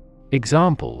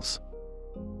 Examples: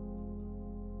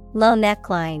 Low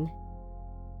neckline,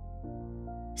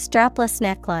 strapless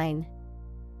neckline.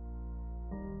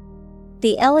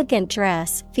 The elegant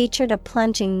dress featured a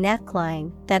plunging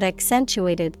neckline that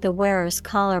accentuated the wearer's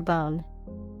collarbone.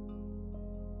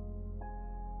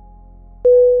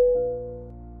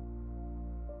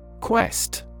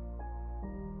 Quest.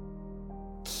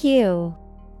 Q-U-E-S-T.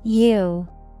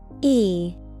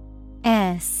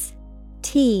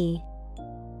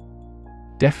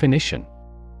 Definition: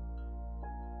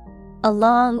 A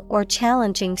long or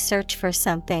challenging search for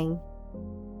something.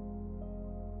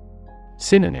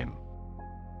 Synonym: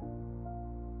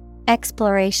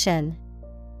 Exploration,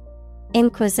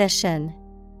 inquisition,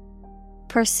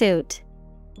 pursuit.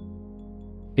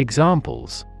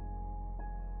 Examples: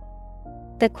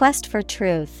 The quest for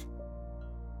truth.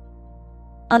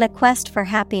 On a quest for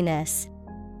happiness.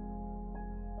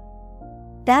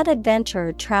 That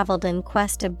adventurer traveled in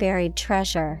quest of buried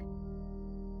treasure.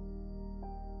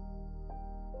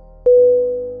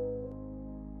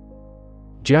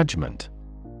 Judgment.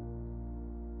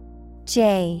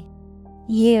 J-U-D-G-M-E-N-T.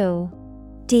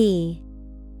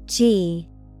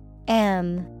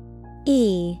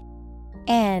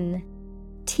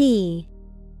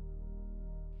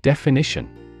 Definition: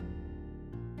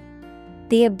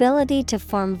 The ability to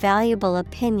form valuable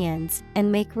opinions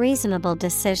and make reasonable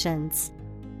decisions.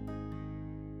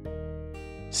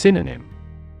 Synonym: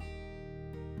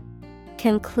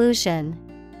 Conclusion,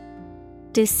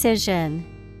 decision,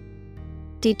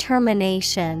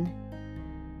 determination.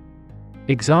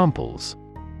 Examples: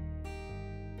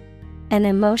 An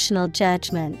emotional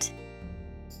judgment.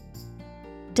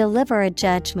 Deliver a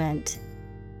judgment.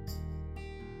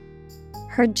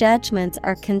 Her judgments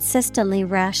are consistently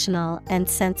rational and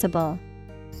sensible.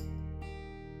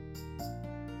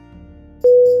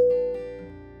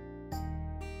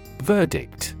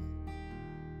 Verdict.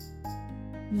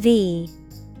 V-E-R-D-I-C-T.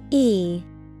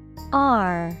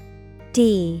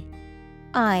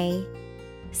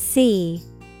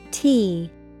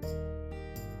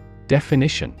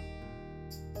 Definition: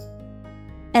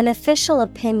 An official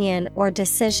opinion or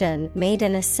decision made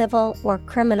in a civil or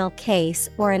criminal case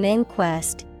or an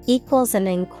inquest equals an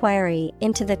inquiry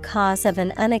into the cause of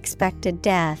an unexpected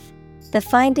death, the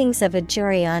findings of a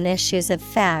jury on issues of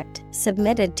fact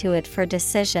submitted to it for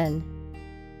decision.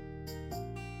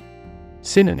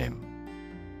 Synonym: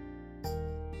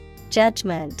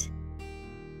 Judgment,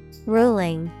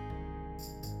 ruling,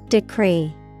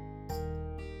 decree.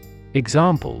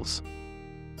 Examples: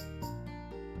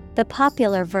 The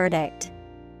popular verdict.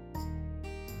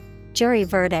 Jury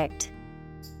verdict.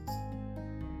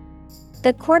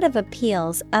 The Court of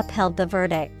Appeals upheld the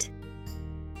verdict.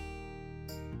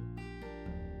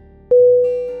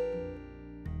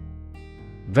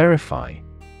 Verify.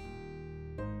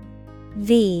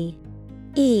 V-E-R-I-F-Y.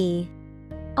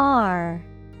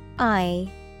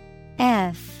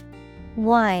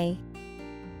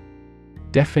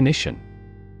 Definition: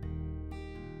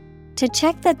 To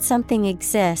check that something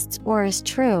exists or is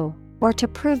true, or to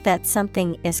prove that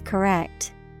something is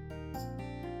correct.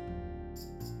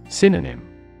 Synonym: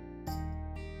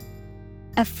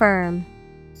 Affirm,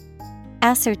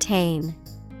 ascertain,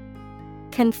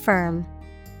 confirm.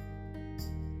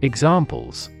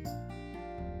 Examples: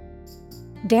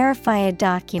 Verify a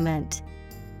document.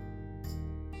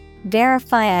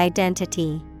 Verify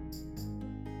identity.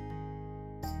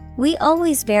 We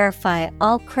always verify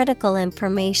all critical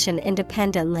information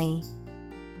independently.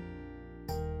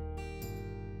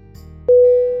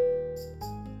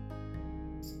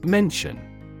 Mention.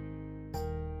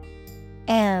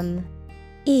 M-E-N-T-I-O-N.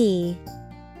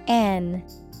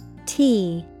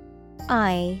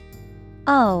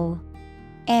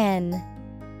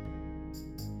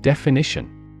 Definition: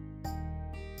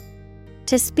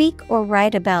 To speak or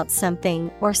write about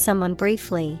something or someone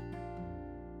briefly.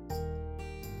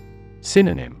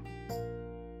 Synonym: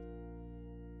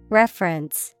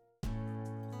 Reference,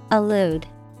 allude,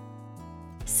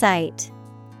 cite.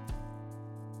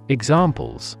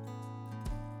 Examples: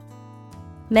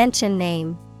 Mention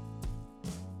name.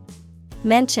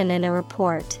 Mention in a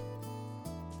report.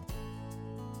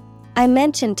 I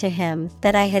mentioned to him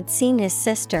that I had seen his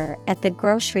sister at the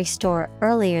grocery store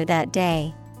earlier that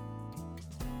day.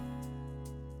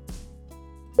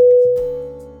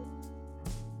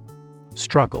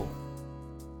 Struggle.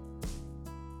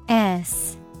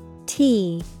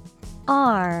 S-T-R-U-G-G-L-E.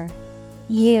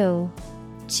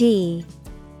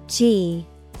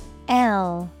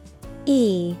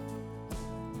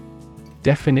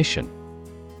 Definition: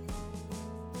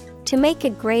 To make a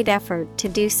great effort to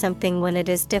do something when it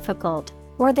is difficult,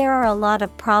 or there are a lot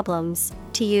of problems,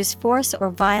 to use force or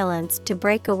violence to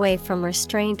break away from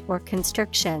restraint or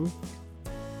constriction.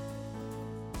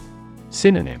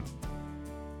 Synonym: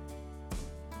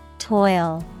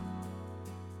 Toil,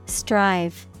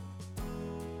 strive,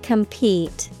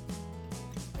 compete.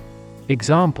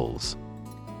 Examples: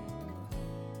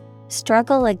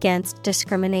 struggle against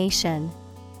discrimination,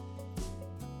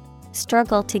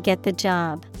 struggle to get the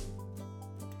job.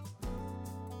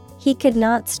 He could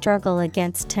not struggle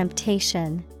against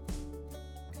temptation.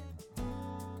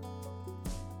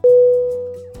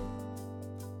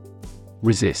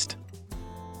 Resist.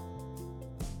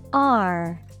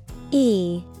 R-E-S-I-S-T.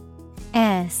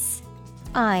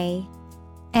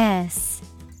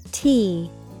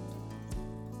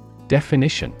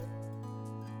 Definition: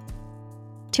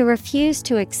 to refuse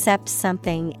to accept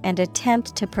something and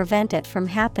attempt to prevent it from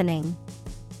happening.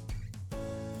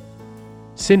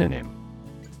 Synonym: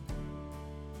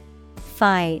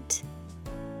 Fight,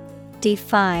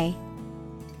 defy,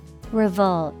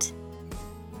 revolt.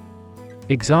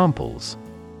 Examples: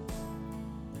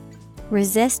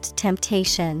 resist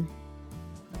temptation,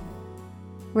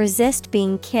 resist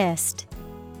being kissed.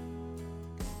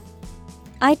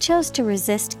 I chose to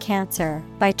resist cancer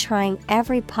by trying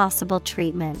every possible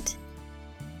treatment.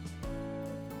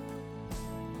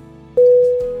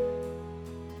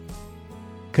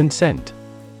 Consent.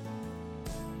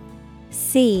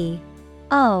 C-O-N-S-E-N-T.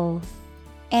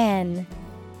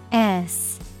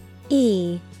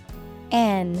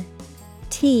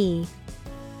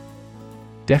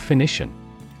 Definition: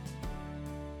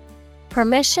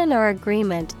 permission or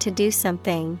agreement to do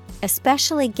something,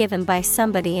 especially given by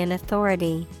somebody in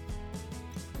authority.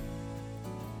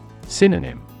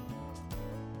 Synonym: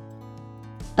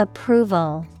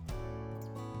 approval,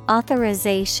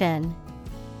 authorization,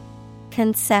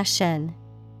 concession.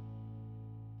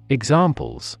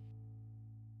 Examples: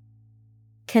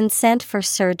 consent for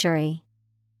surgery,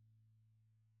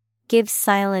 give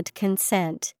silent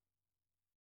consent.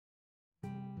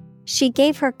 She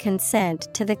gave her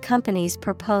consent to the company's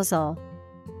proposal.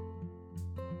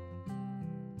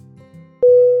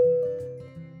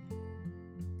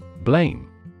 Blame.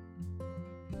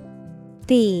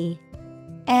 B-L-A-M-E.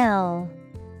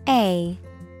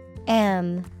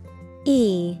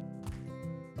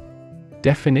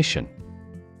 Definition: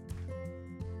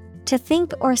 to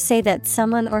think or say that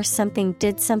someone or something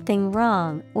did something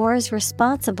wrong or is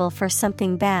responsible for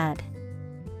something bad.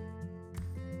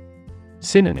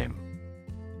 Synonym: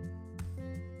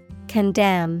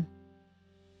 condemn,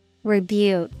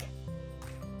 rebuke,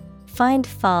 find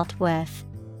fault with.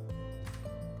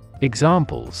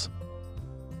 Examples: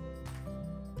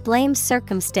 blame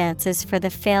circumstances for the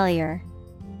failure,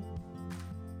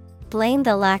 blame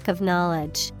the lack of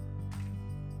knowledge.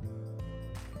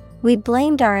 We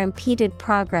blamed our impeded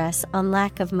progress on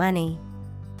lack of money.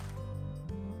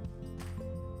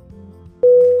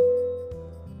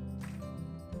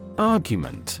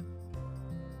 Argument.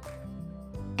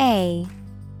 A-R-G-U-M-E-N-T.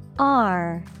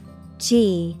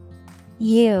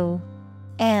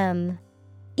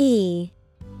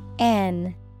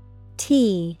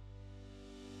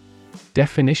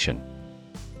 Definition: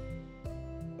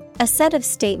 a set of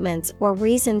statements or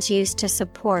reasons used to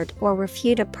support or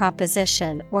refute a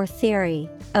proposition or theory,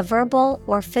 a verbal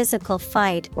or physical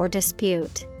fight or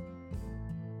dispute.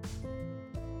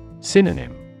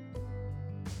 Synonym: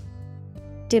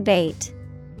 debate,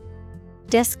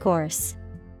 discourse,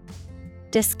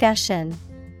 discussion.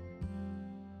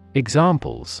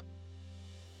 Examples: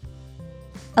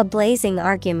 a blazing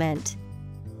argument,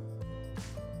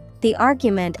 the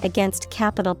argument against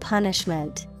capital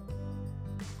punishment.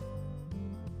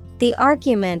 The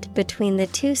argument between the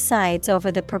two sides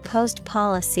over the proposed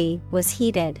policy was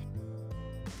heated.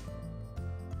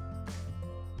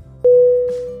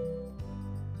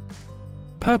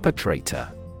 Perpetrator.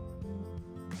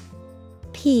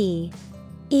 P-E-R-P-E-T-R-A-T-O-R.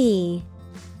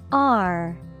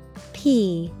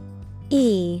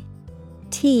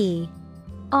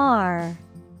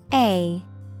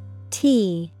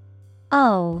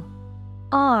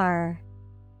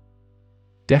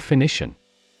 Definition: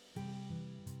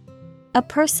 a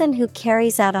person who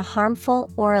carries out a harmful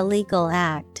or illegal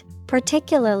act,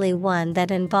 particularly one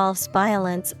that involves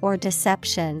violence or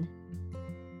deception.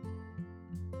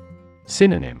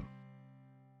 Synonym: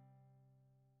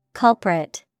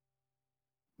 culprit,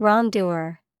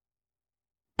 wrongdoer,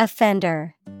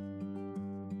 offender.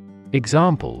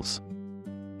 Examples: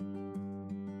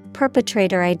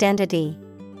 perpetrator identity,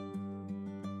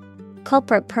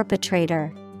 culprit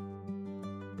perpetrator.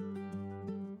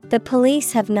 The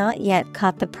police have not yet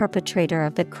caught the perpetrator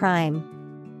of the crime.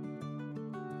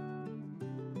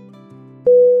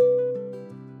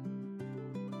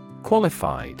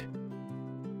 Qualified.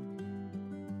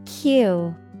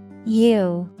 Q-U-A-L-I-F-I-E-D.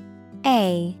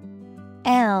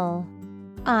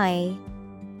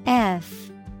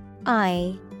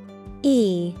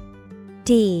 E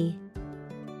D.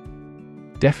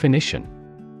 Definition: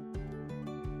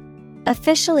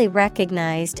 Officially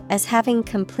recognized as having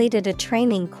completed a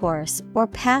training course or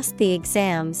passed the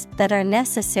exams that are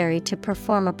necessary to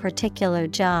perform a particular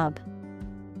job.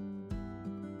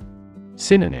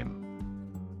 Synonym: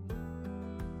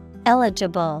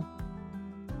 Eligible,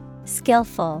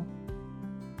 skillful,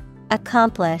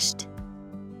 accomplished.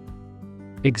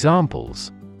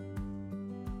 Examples: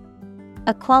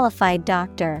 A qualified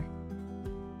doctor.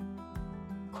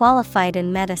 Qualified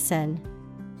in medicine.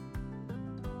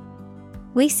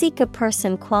 We seek a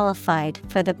person qualified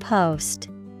for the post.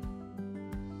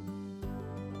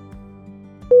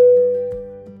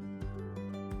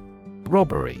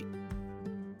 Robbery.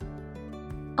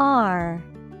 R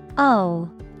O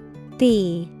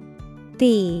B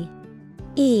B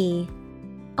E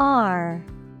R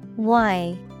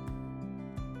Y.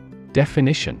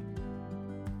 Definition: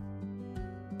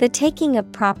 The taking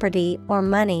of property or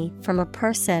money from a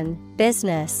person,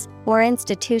 business, or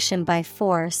institution by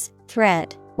force,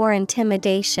 threat, or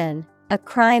intimidation, a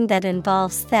crime that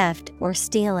involves theft or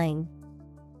stealing.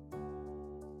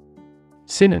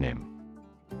 Synonym: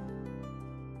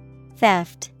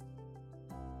 Theft,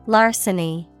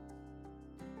 larceny,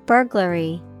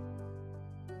 burglary.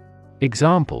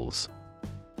 Examples: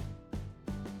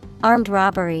 Armed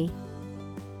robbery,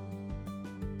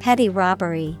 petty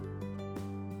robbery.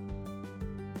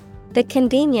 The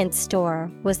convenience store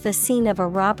was the scene of a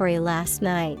robbery last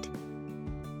night.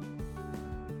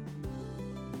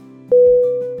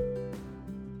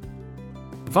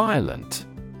 Violent.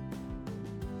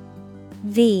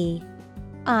 V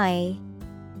I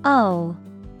O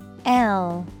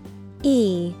L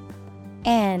E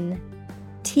N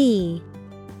T.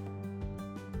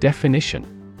 Definition: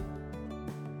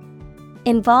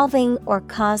 Involving or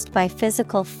caused by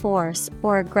physical force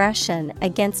or aggression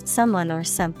against someone or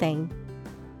something.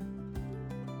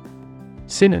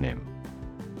 Synonym: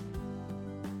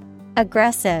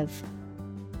 Aggressive,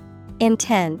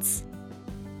 intense,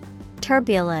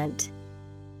 turbulent.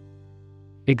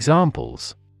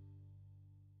 Examples: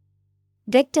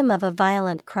 Victim of a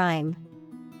violent crime.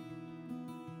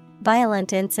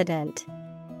 Violent incident.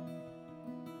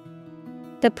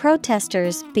 The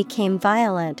protesters became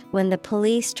violent when the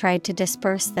police tried to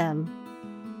disperse them.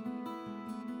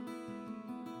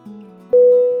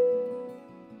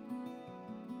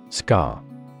 Scar.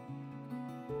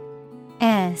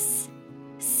 S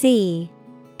C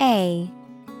A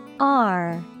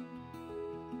R.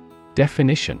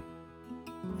 Definition: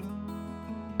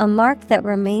 A mark that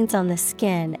remains on the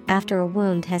skin after a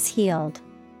wound has healed.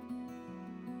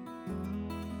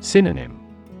 Synonym: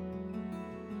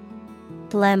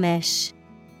 Blemish,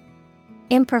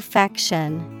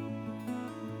 imperfection,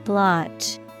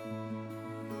 blotch.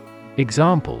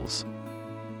 Examples: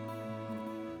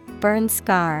 Burn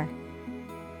scar.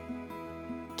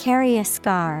 Carry a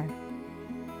scar.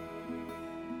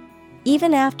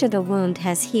 Even after the wound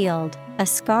has healed, a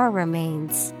scar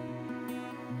remains.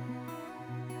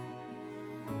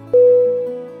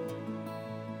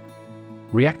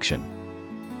 Reaction.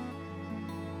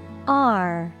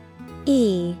 R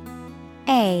E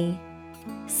A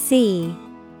C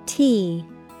T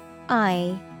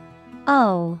I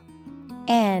O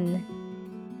N.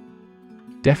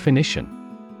 Definition: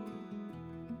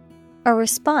 A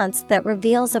response that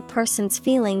reveals a person's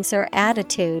feelings or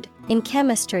attitude. In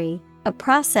chemistry, a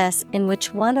process in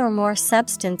which one or more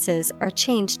substances are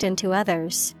changed into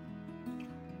others.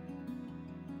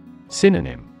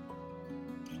 Synonym: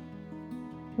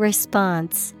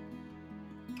 Response,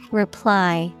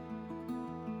 reply,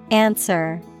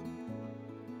 answer.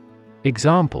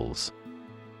 Examples: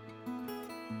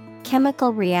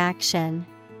 Chemical reaction.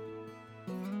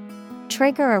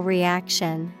 Trigger a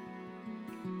reaction.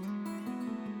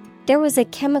 There was a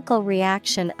chemical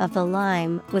reaction of the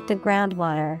lime with the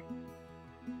groundwater.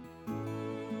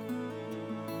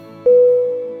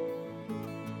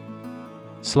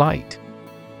 Slight.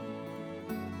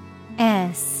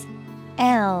 S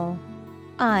L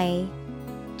I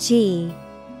G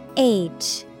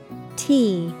H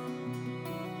T.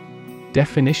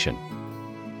 Definition: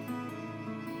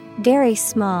 Very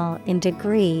small in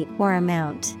degree or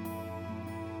amount.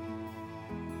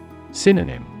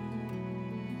 Synonym: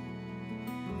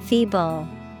 Feeble,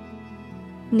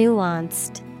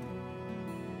 nuanced,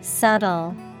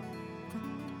 subtle.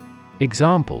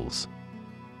 Examples: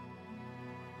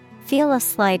 Feel a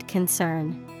slight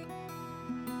concern.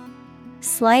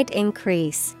 Slight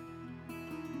increase.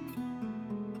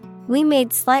 We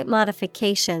made slight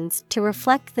modifications to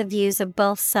reflect the views of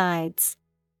both sides.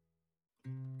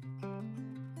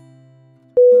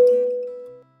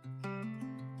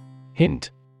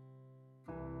 Hint.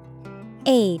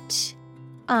 H-I-N-T.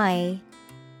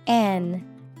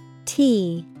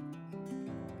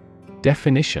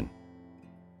 Definition.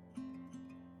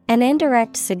 An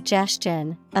indirect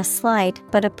suggestion, a slight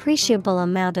but appreciable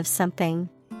amount of something.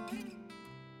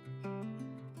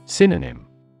 Synonym.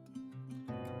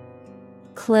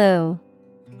 Clue,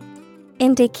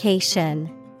 indication,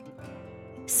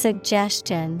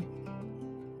 suggestion.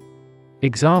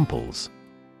 Examples.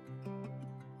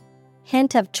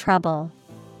 Hint of trouble.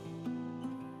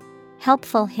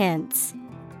 Helpful hints.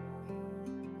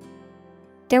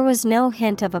 There was no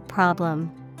hint of a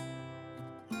problem.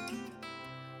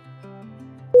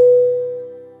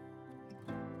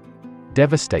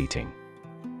 Devastating.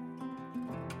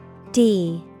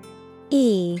 D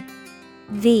E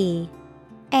V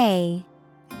A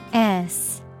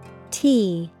S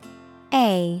T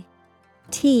A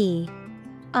T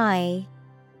I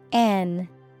N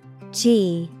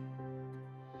G.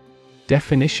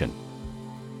 Definition.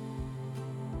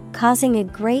 Causing a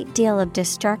great deal of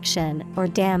destruction or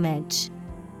damage.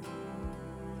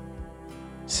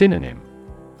 Synonym.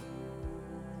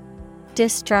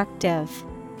 Destructive,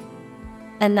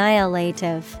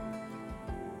 annihilative,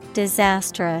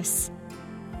 disastrous.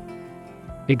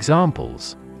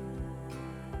 Examples.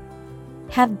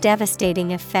 Have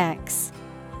devastating effects.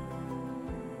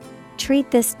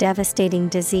 Treat this devastating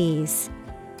disease.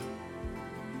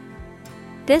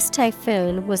 This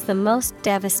typhoon was the most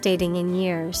devastating in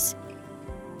years.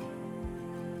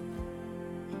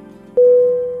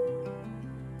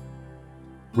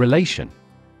 Relation.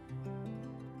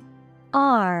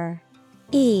 R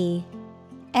E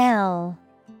L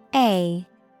A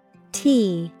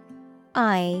T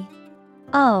I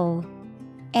O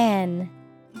N.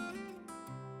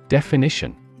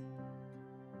 Definition.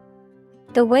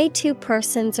 The way two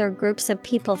persons or groups of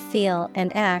people feel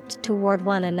and act toward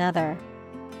one another.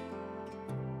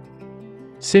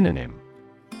 Synonym.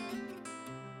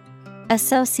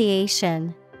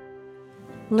 Association,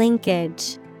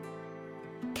 linkage,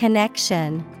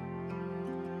 connection.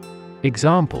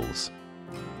 Examples.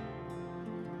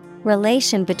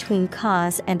 Relation between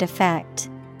cause and effect.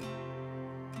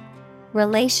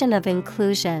 Relation of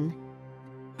inclusion.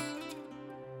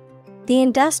 The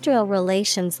industrial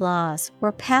relations laws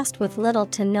were passed with little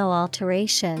to no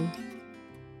alteration.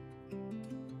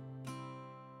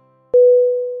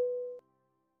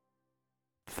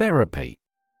 Therapy.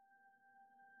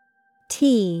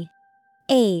 T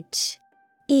H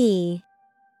E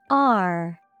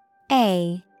R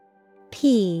A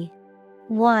P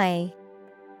Y.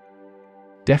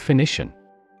 Definition.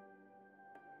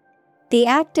 The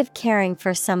act of caring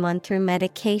for someone through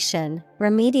medication,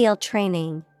 remedial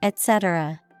training,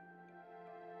 etc.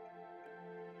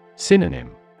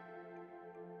 Synonym.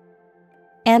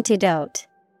 Antidote,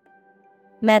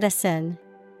 medicine,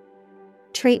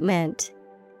 treatment.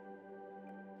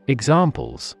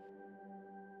 Examples.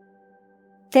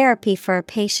 Therapy for a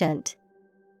patient.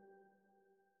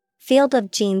 Field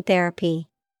of gene therapy.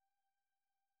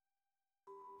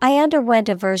 I underwent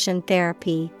aversion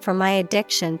therapy for my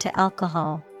addiction to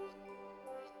alcohol.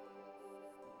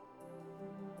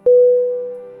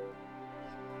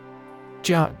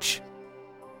 Judge.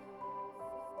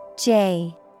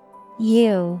 J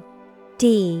U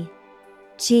D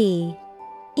G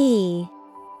E.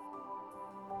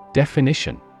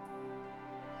 Definition.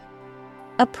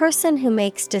 A person who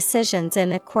makes decisions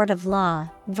in a court of law.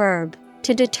 Verb,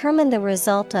 to determine the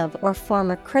result of or form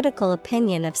a critical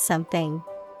opinion of something.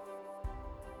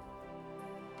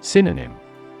 Synonym.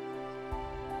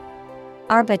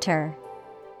 Arbiter,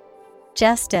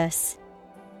 justice.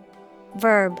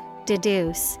 Verb,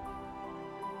 deduce.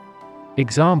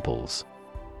 Examples.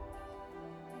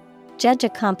 Judge a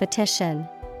competition.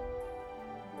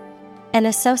 An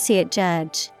associate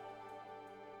judge.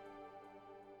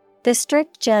 The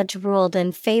strict judge ruled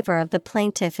in favor of the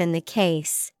plaintiff in the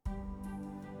case.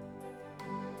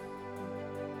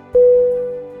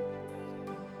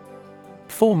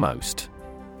 Foremost.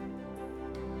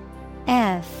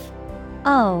 F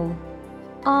O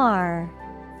R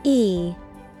E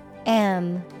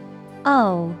M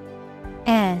O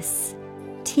S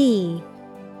T.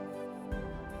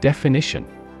 Definition.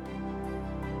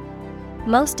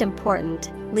 Most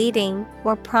important, leading,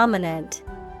 or prominent.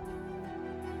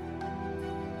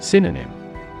 Synonym.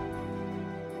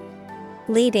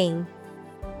 Leading,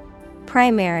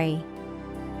 primary,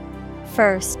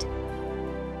 first.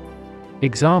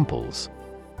 Examples.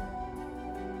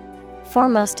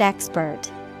 Foremost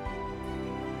expert.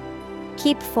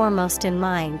 Keep foremost in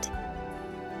mind.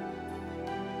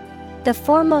 The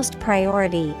foremost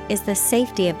priority is the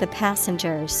safety of the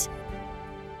passengers.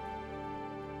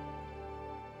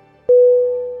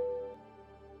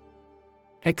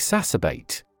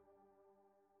 Exacerbate.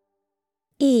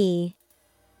 EXACERBATE.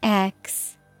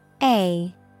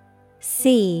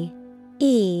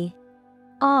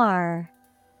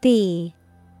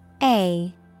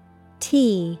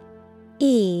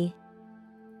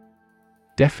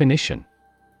 Definition.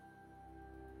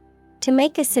 To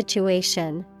make a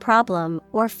situation, problem,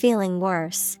 or feeling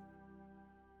worse.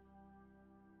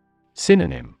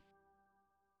 Synonym.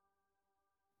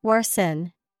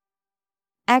 Worsen,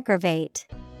 aggravate,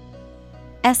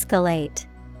 escalate.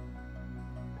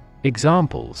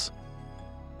 Examples.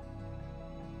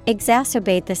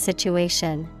 Exacerbate the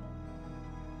situation.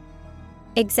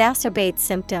 Exacerbate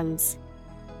symptoms.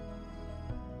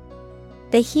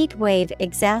 The heat wave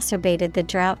exacerbated the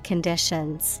drought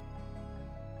conditions.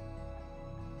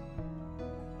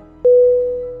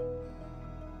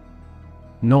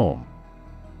 Norm.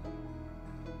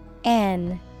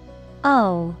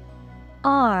 NORM.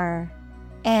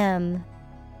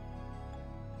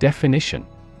 Definition.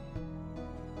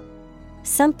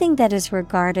 Something that is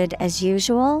regarded as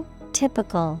usual,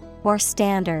 typical, or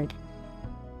standard.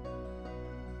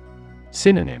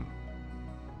 Synonym.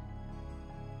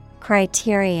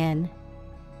 Criterion,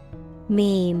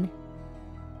 mean,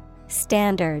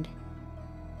 standard.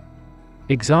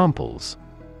 Examples.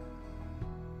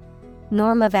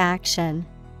 Norm of action.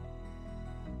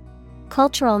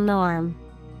 Cultural norm.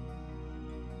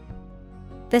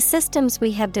 The systems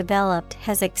we have developed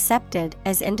has accepted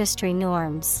as industry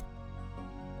norms.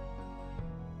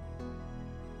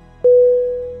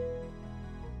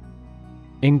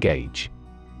 Engage.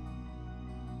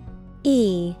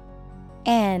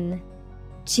 ENGAGE.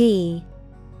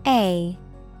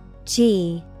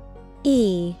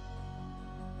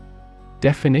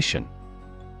 Definition.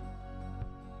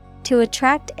 To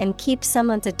attract and keep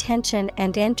someone's attention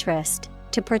and interest,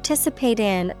 to participate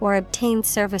in or obtain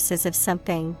services of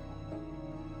something.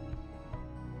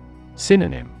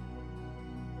 Synonym.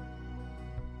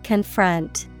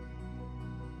 Confront,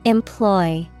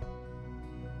 employ,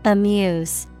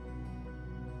 amuse.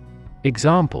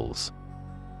 Examples.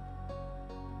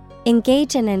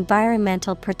 Engage in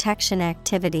environmental protection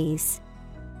activities.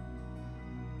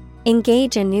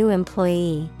 Engage a new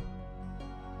employee.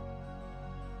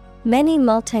 Many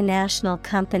multinational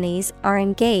companies are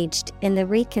engaged in the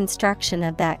reconstruction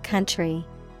of that country.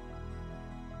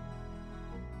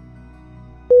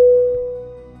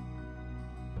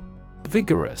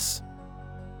 Vigorous.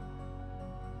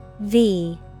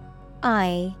 VIGOROUS.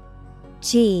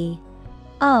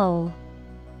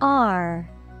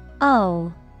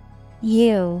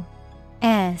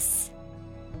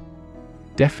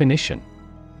 Definition.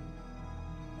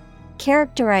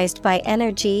 Characterized by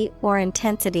energy or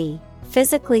intensity,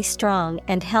 physically strong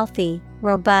and healthy,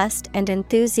 robust and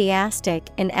enthusiastic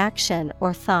in action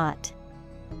or thought.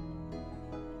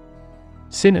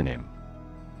 Synonym.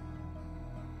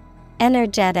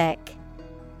 Energetic,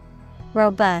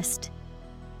 robust,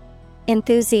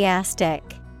 enthusiastic.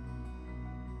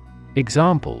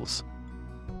 Examples.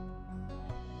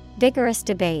 Vigorous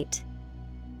debate.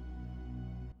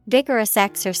 Vigorous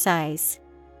exercise.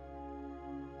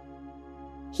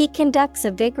 He conducts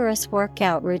a vigorous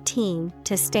workout routine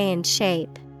to stay in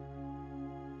shape.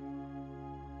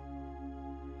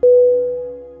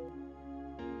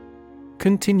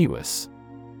 Continuous.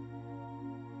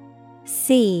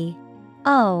 CONTINUous.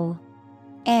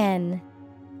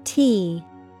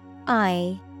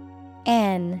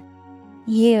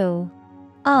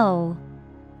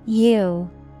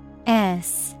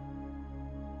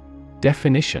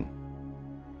 Definition.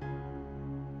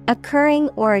 Occurring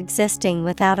or existing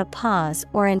without a pause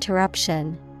or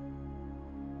interruption.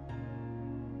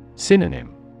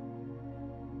 Synonym.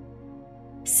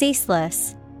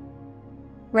 Ceaseless,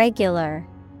 regular,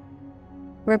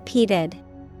 repeated.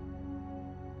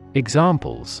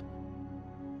 Examples.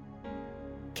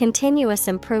 Continuous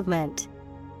improvement.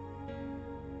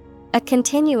 A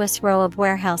continuous row of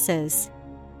warehouses.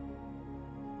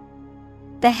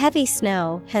 The heavy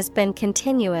snow has been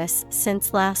continuous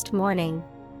since last morning.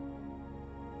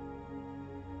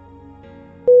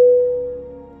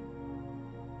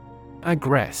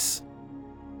 Aggress.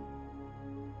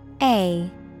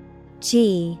 AGGRESS.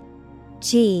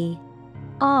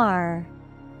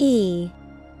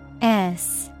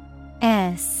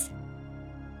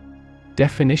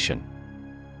 Definition.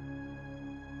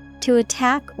 To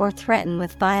attack or threaten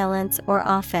with violence or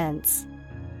offense.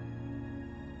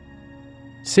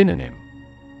 Synonym.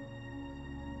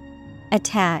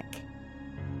 Attack,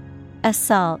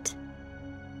 assault,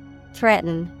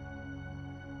 threaten.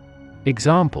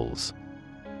 Examples.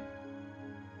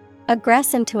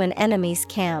 Aggress into an enemy's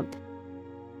camp.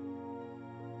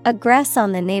 Aggress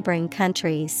on the neighboring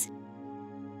countries.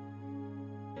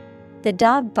 The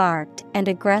dog barked and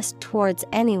aggressed towards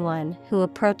anyone who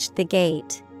approached the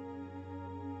gate.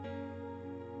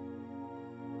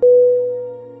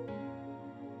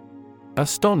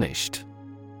 Astonished.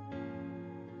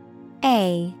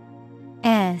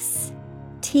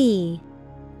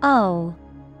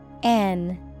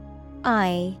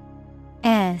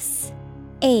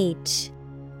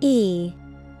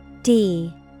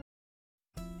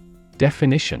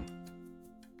 Definition: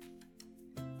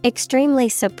 extremely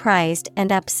surprised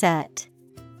and upset.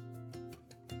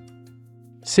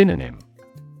 Synonym: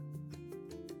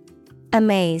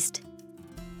 Amazed,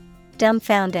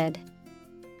 dumbfounded,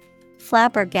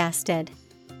 flabbergasted.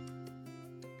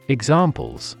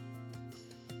 Examples: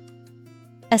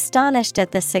 astonished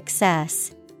at the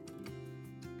success.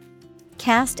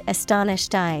 Cast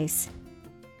astonished eyes.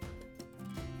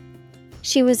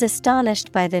 She was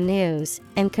astonished by the news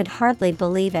and could hardly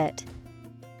believe it.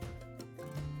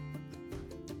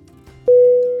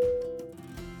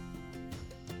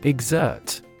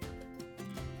 Exert.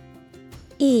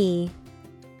 E-X-E-R-T.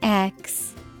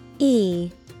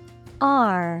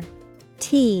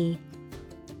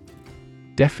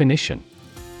 Definition: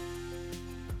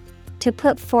 to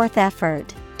put forth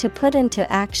effort, to put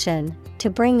into action,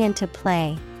 to bring into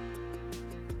play.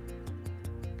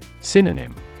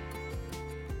 Synonym: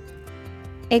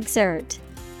 exert,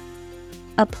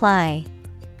 apply,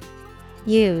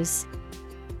 use.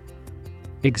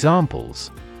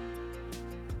 Examples: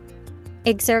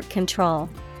 exert control.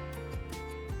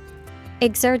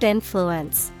 Exert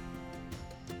influence.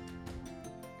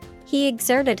 He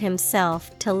exerted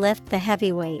himself to lift the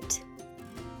heavy weight.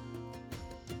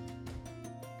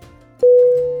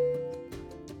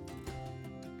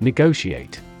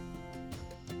 Negotiate.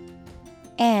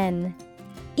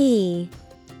 N-E-G-O-T-I-A-T-E.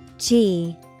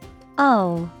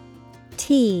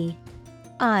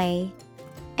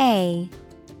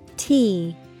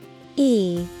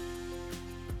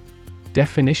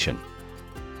 Definition: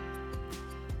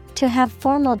 to have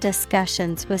formal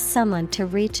discussions with someone to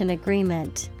reach an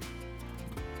agreement.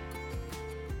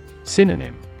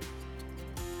 Synonym: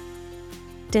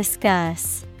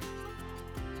 discuss,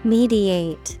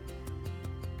 mediate,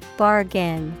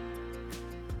 bargain.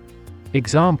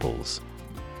 Examples: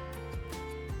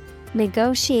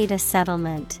 negotiate a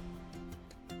settlement.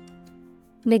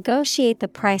 Negotiate the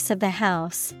price of the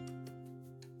house.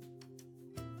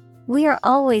 We are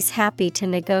always happy to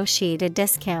negotiate a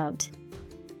discount.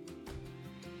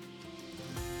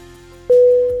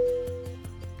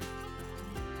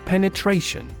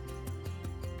 Penetration.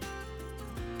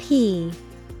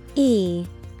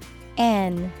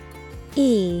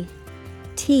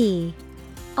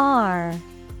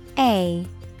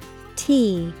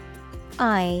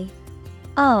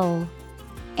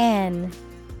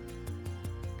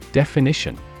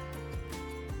 Definition: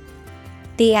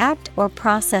 the act or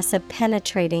process of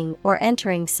penetrating or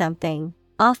entering something,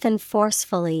 often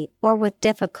forcefully or with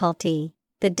difficulty,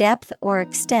 the depth or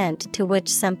extent to which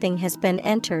something has been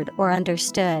entered or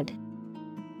understood.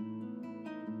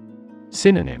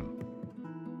 Synonym: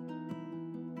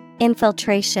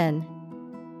 infiltration,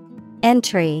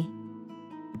 entry,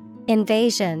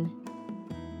 invasion.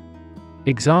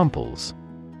 Examples: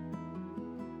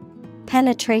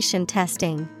 penetration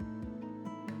testing.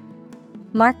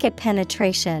 Market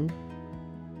penetration.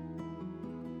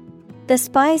 The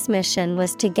spy's mission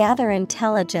was to gather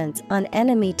intelligence on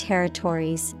enemy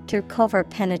territories through covert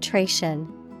penetration.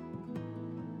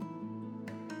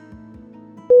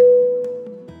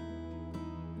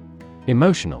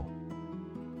 Emotional.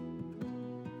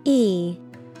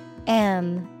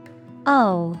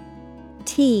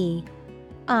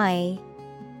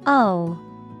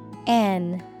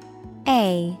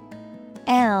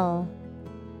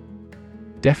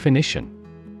 Definition: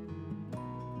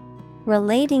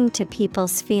 relating to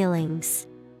people's feelings.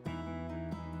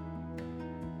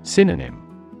 Synonym: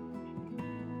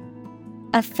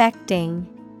 affecting,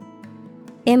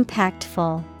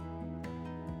 impactful,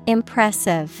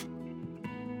 impressive.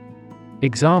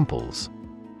 Examples: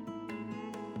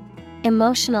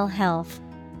 emotional health,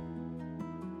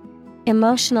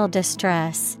 emotional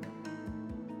distress.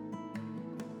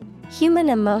 Human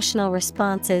emotional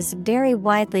responses vary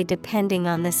widely depending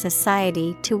on the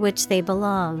society to which they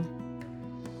belong.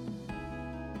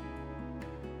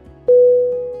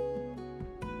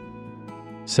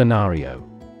 Scenario.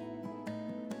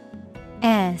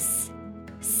 S-C-E-N-A-R-I-O.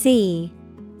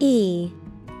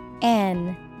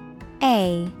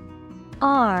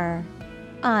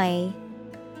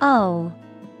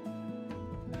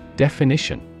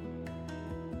 Definition: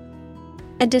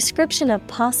 A description of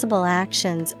possible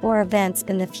actions or events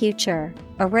in the future,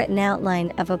 a written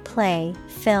outline of a play,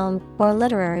 film, or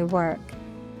literary work.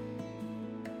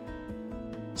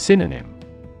 Synonym: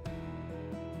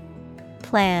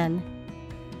 Plan,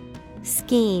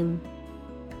 scheme,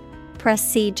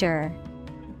 procedure.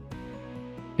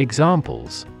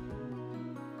 Examples: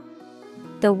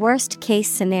 The worst case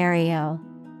scenario.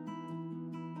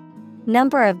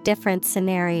 Number of different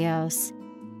scenarios.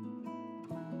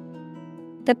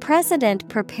 The president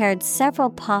prepared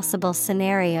several possible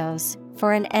scenarios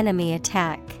for an enemy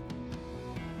attack.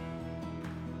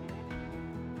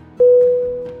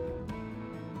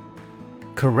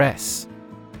 Caress.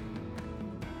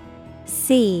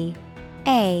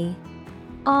 C-A-R-E-S-S.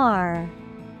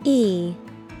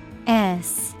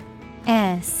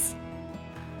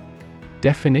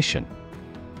 Definition: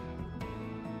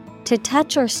 To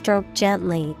touch or stroke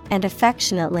gently and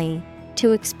affectionately,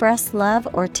 to express love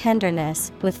or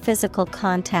tenderness with physical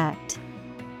contact.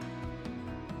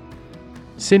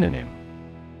 Synonym: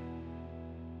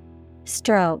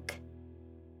 Stroke,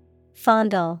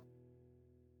 fondle,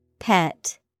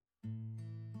 pet.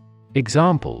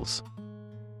 Examples: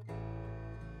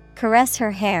 Caress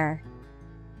her hair.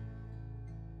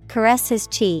 Caress his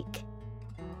cheek.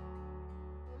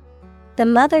 The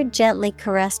mother gently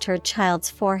caressed her child's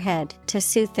forehead to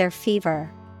soothe their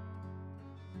fever.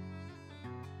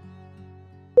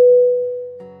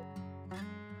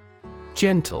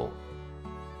 Gentle.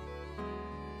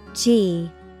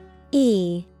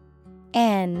 G-E-N-T-L-E.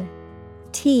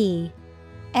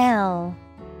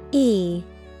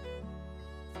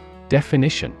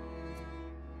 Definition: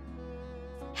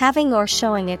 Having or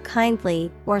showing a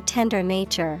kindly or tender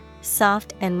nature,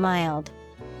 soft and mild.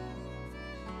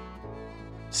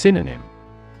 Synonym: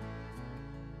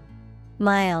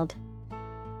 Mild,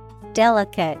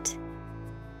 delicate,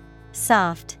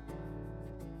 soft.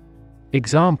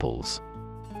 Examples: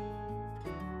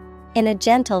 In a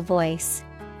gentle voice.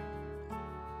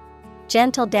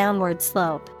 Gentle downward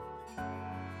slope.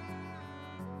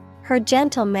 Her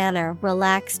gentle manner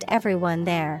relaxed everyone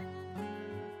there.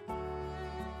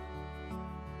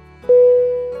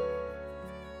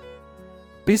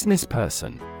 Business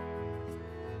person.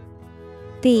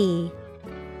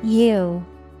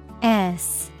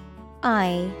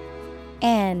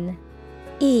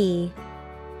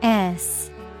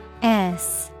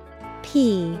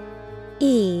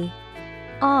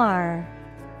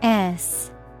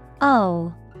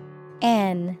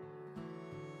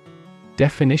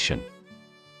 Definition: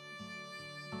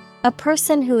 A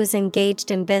person who is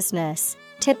engaged in business,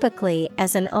 typically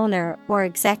as an owner or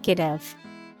executive.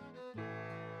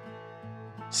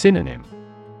 Synonym: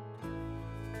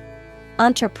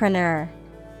 Entrepreneur,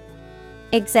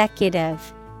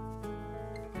 executive.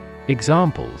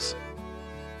 Examples: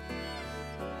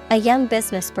 A young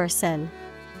businessperson.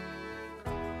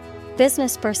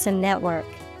 Businessperson network.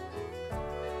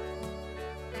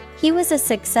 He was a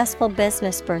successful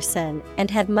businessperson and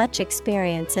had much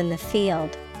experience in the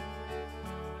field.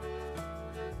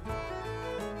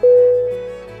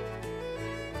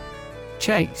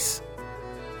 Chase.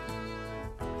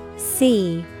 C-H-A-S-E.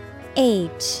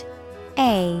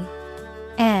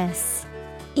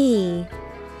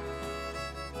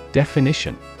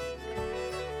 Definition: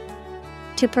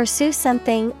 To pursue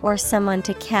something or someone,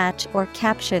 to catch or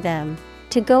capture them.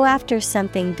 To go after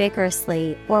something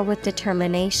vigorously or with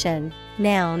determination.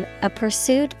 Noun, a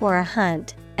pursuit or a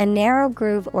hunt, a narrow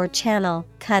groove or channel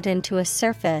cut into a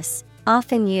surface,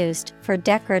 often used for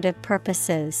decorative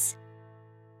purposes.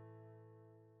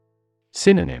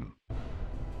 Synonym: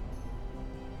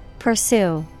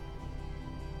 Pursue,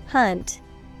 hunt,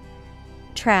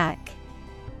 track.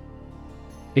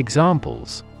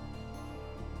 Examples: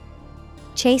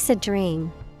 Chase a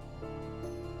dream.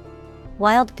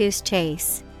 Wild goose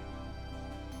chase.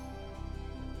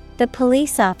 The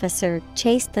police officer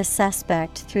chased the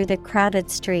suspect through the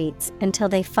crowded streets until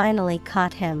they finally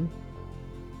caught him.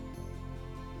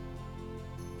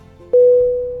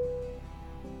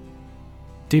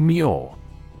 Demure.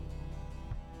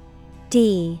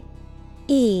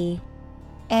 D-E-M-U-R-E.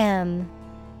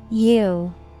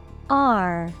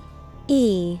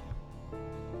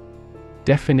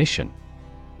 Definition: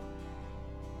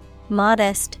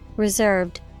 Modest,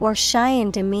 reserved, or shy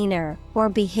in demeanor or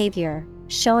behavior,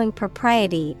 showing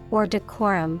propriety or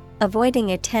decorum,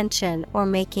 avoiding attention or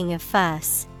making a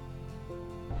fuss.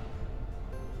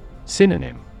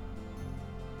 Synonym: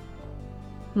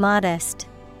 Modest,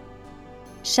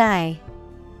 shy,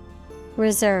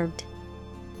 reserved.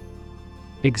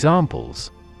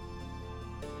 Examples: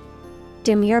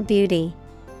 Demure beauty.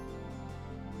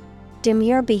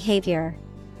 Demure behavior.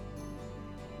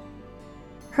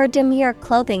 Her demure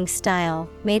clothing style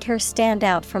made her stand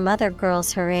out from other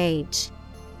girls her age.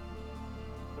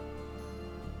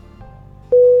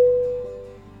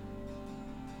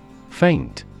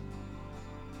 Faint.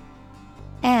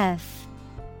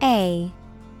 F-A-I-N-T.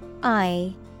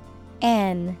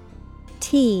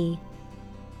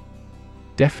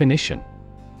 Definition: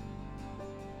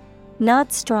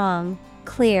 Not strong,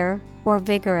 clear, or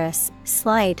vigorous,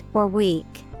 slight or weak.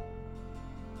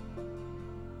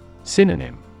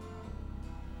 Synonym: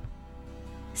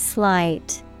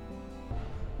 Slight,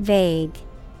 vague,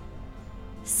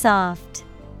 soft.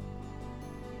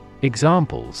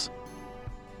 Examples: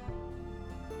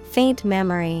 Faint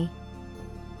memory,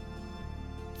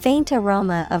 faint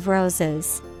aroma of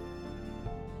roses.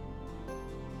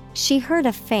 She heard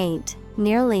a faint,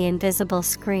 nearly invisible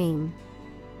scream.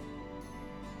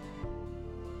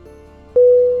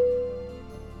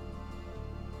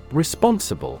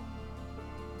 Responsible.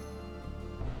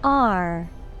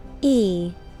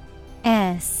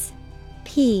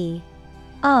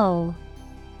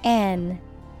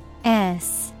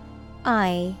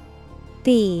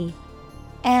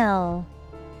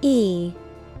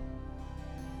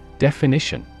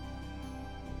 Definition: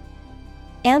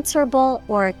 Answerable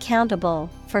or accountable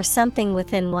for something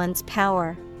within one's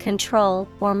power, control,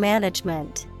 or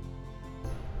management.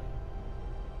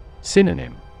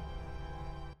 Synonym: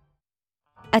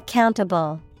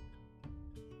 Accountable,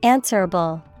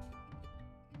 answerable,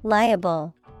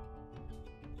 liable.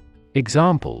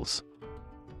 Examples: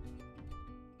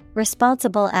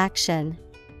 Responsible action,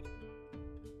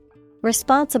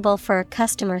 responsible for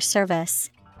customer service.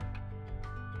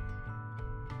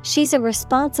 She's a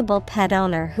responsible pet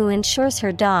owner who ensures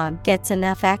her dog gets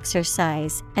enough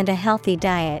exercise and a healthy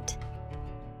diet.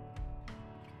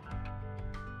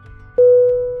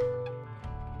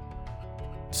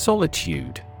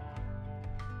 Solitude.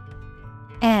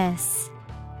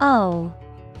 S-O-L-I-T-U-D-E.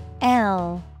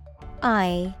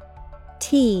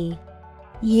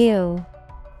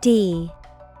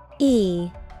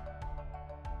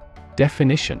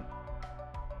 Definition: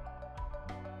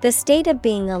 The state of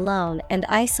being alone and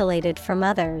isolated from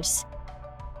others.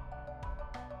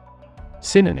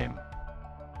 Synonym: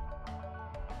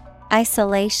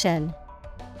 Isolation,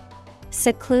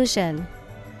 seclusion,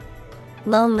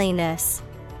 loneliness.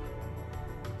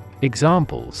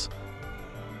 Examples: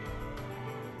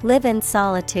 Live in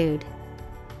solitude,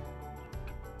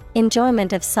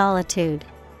 enjoyment of solitude.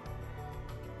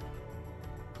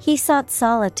 He sought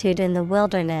solitude in the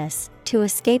wilderness to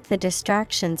escape the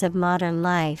distractions of modern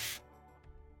life.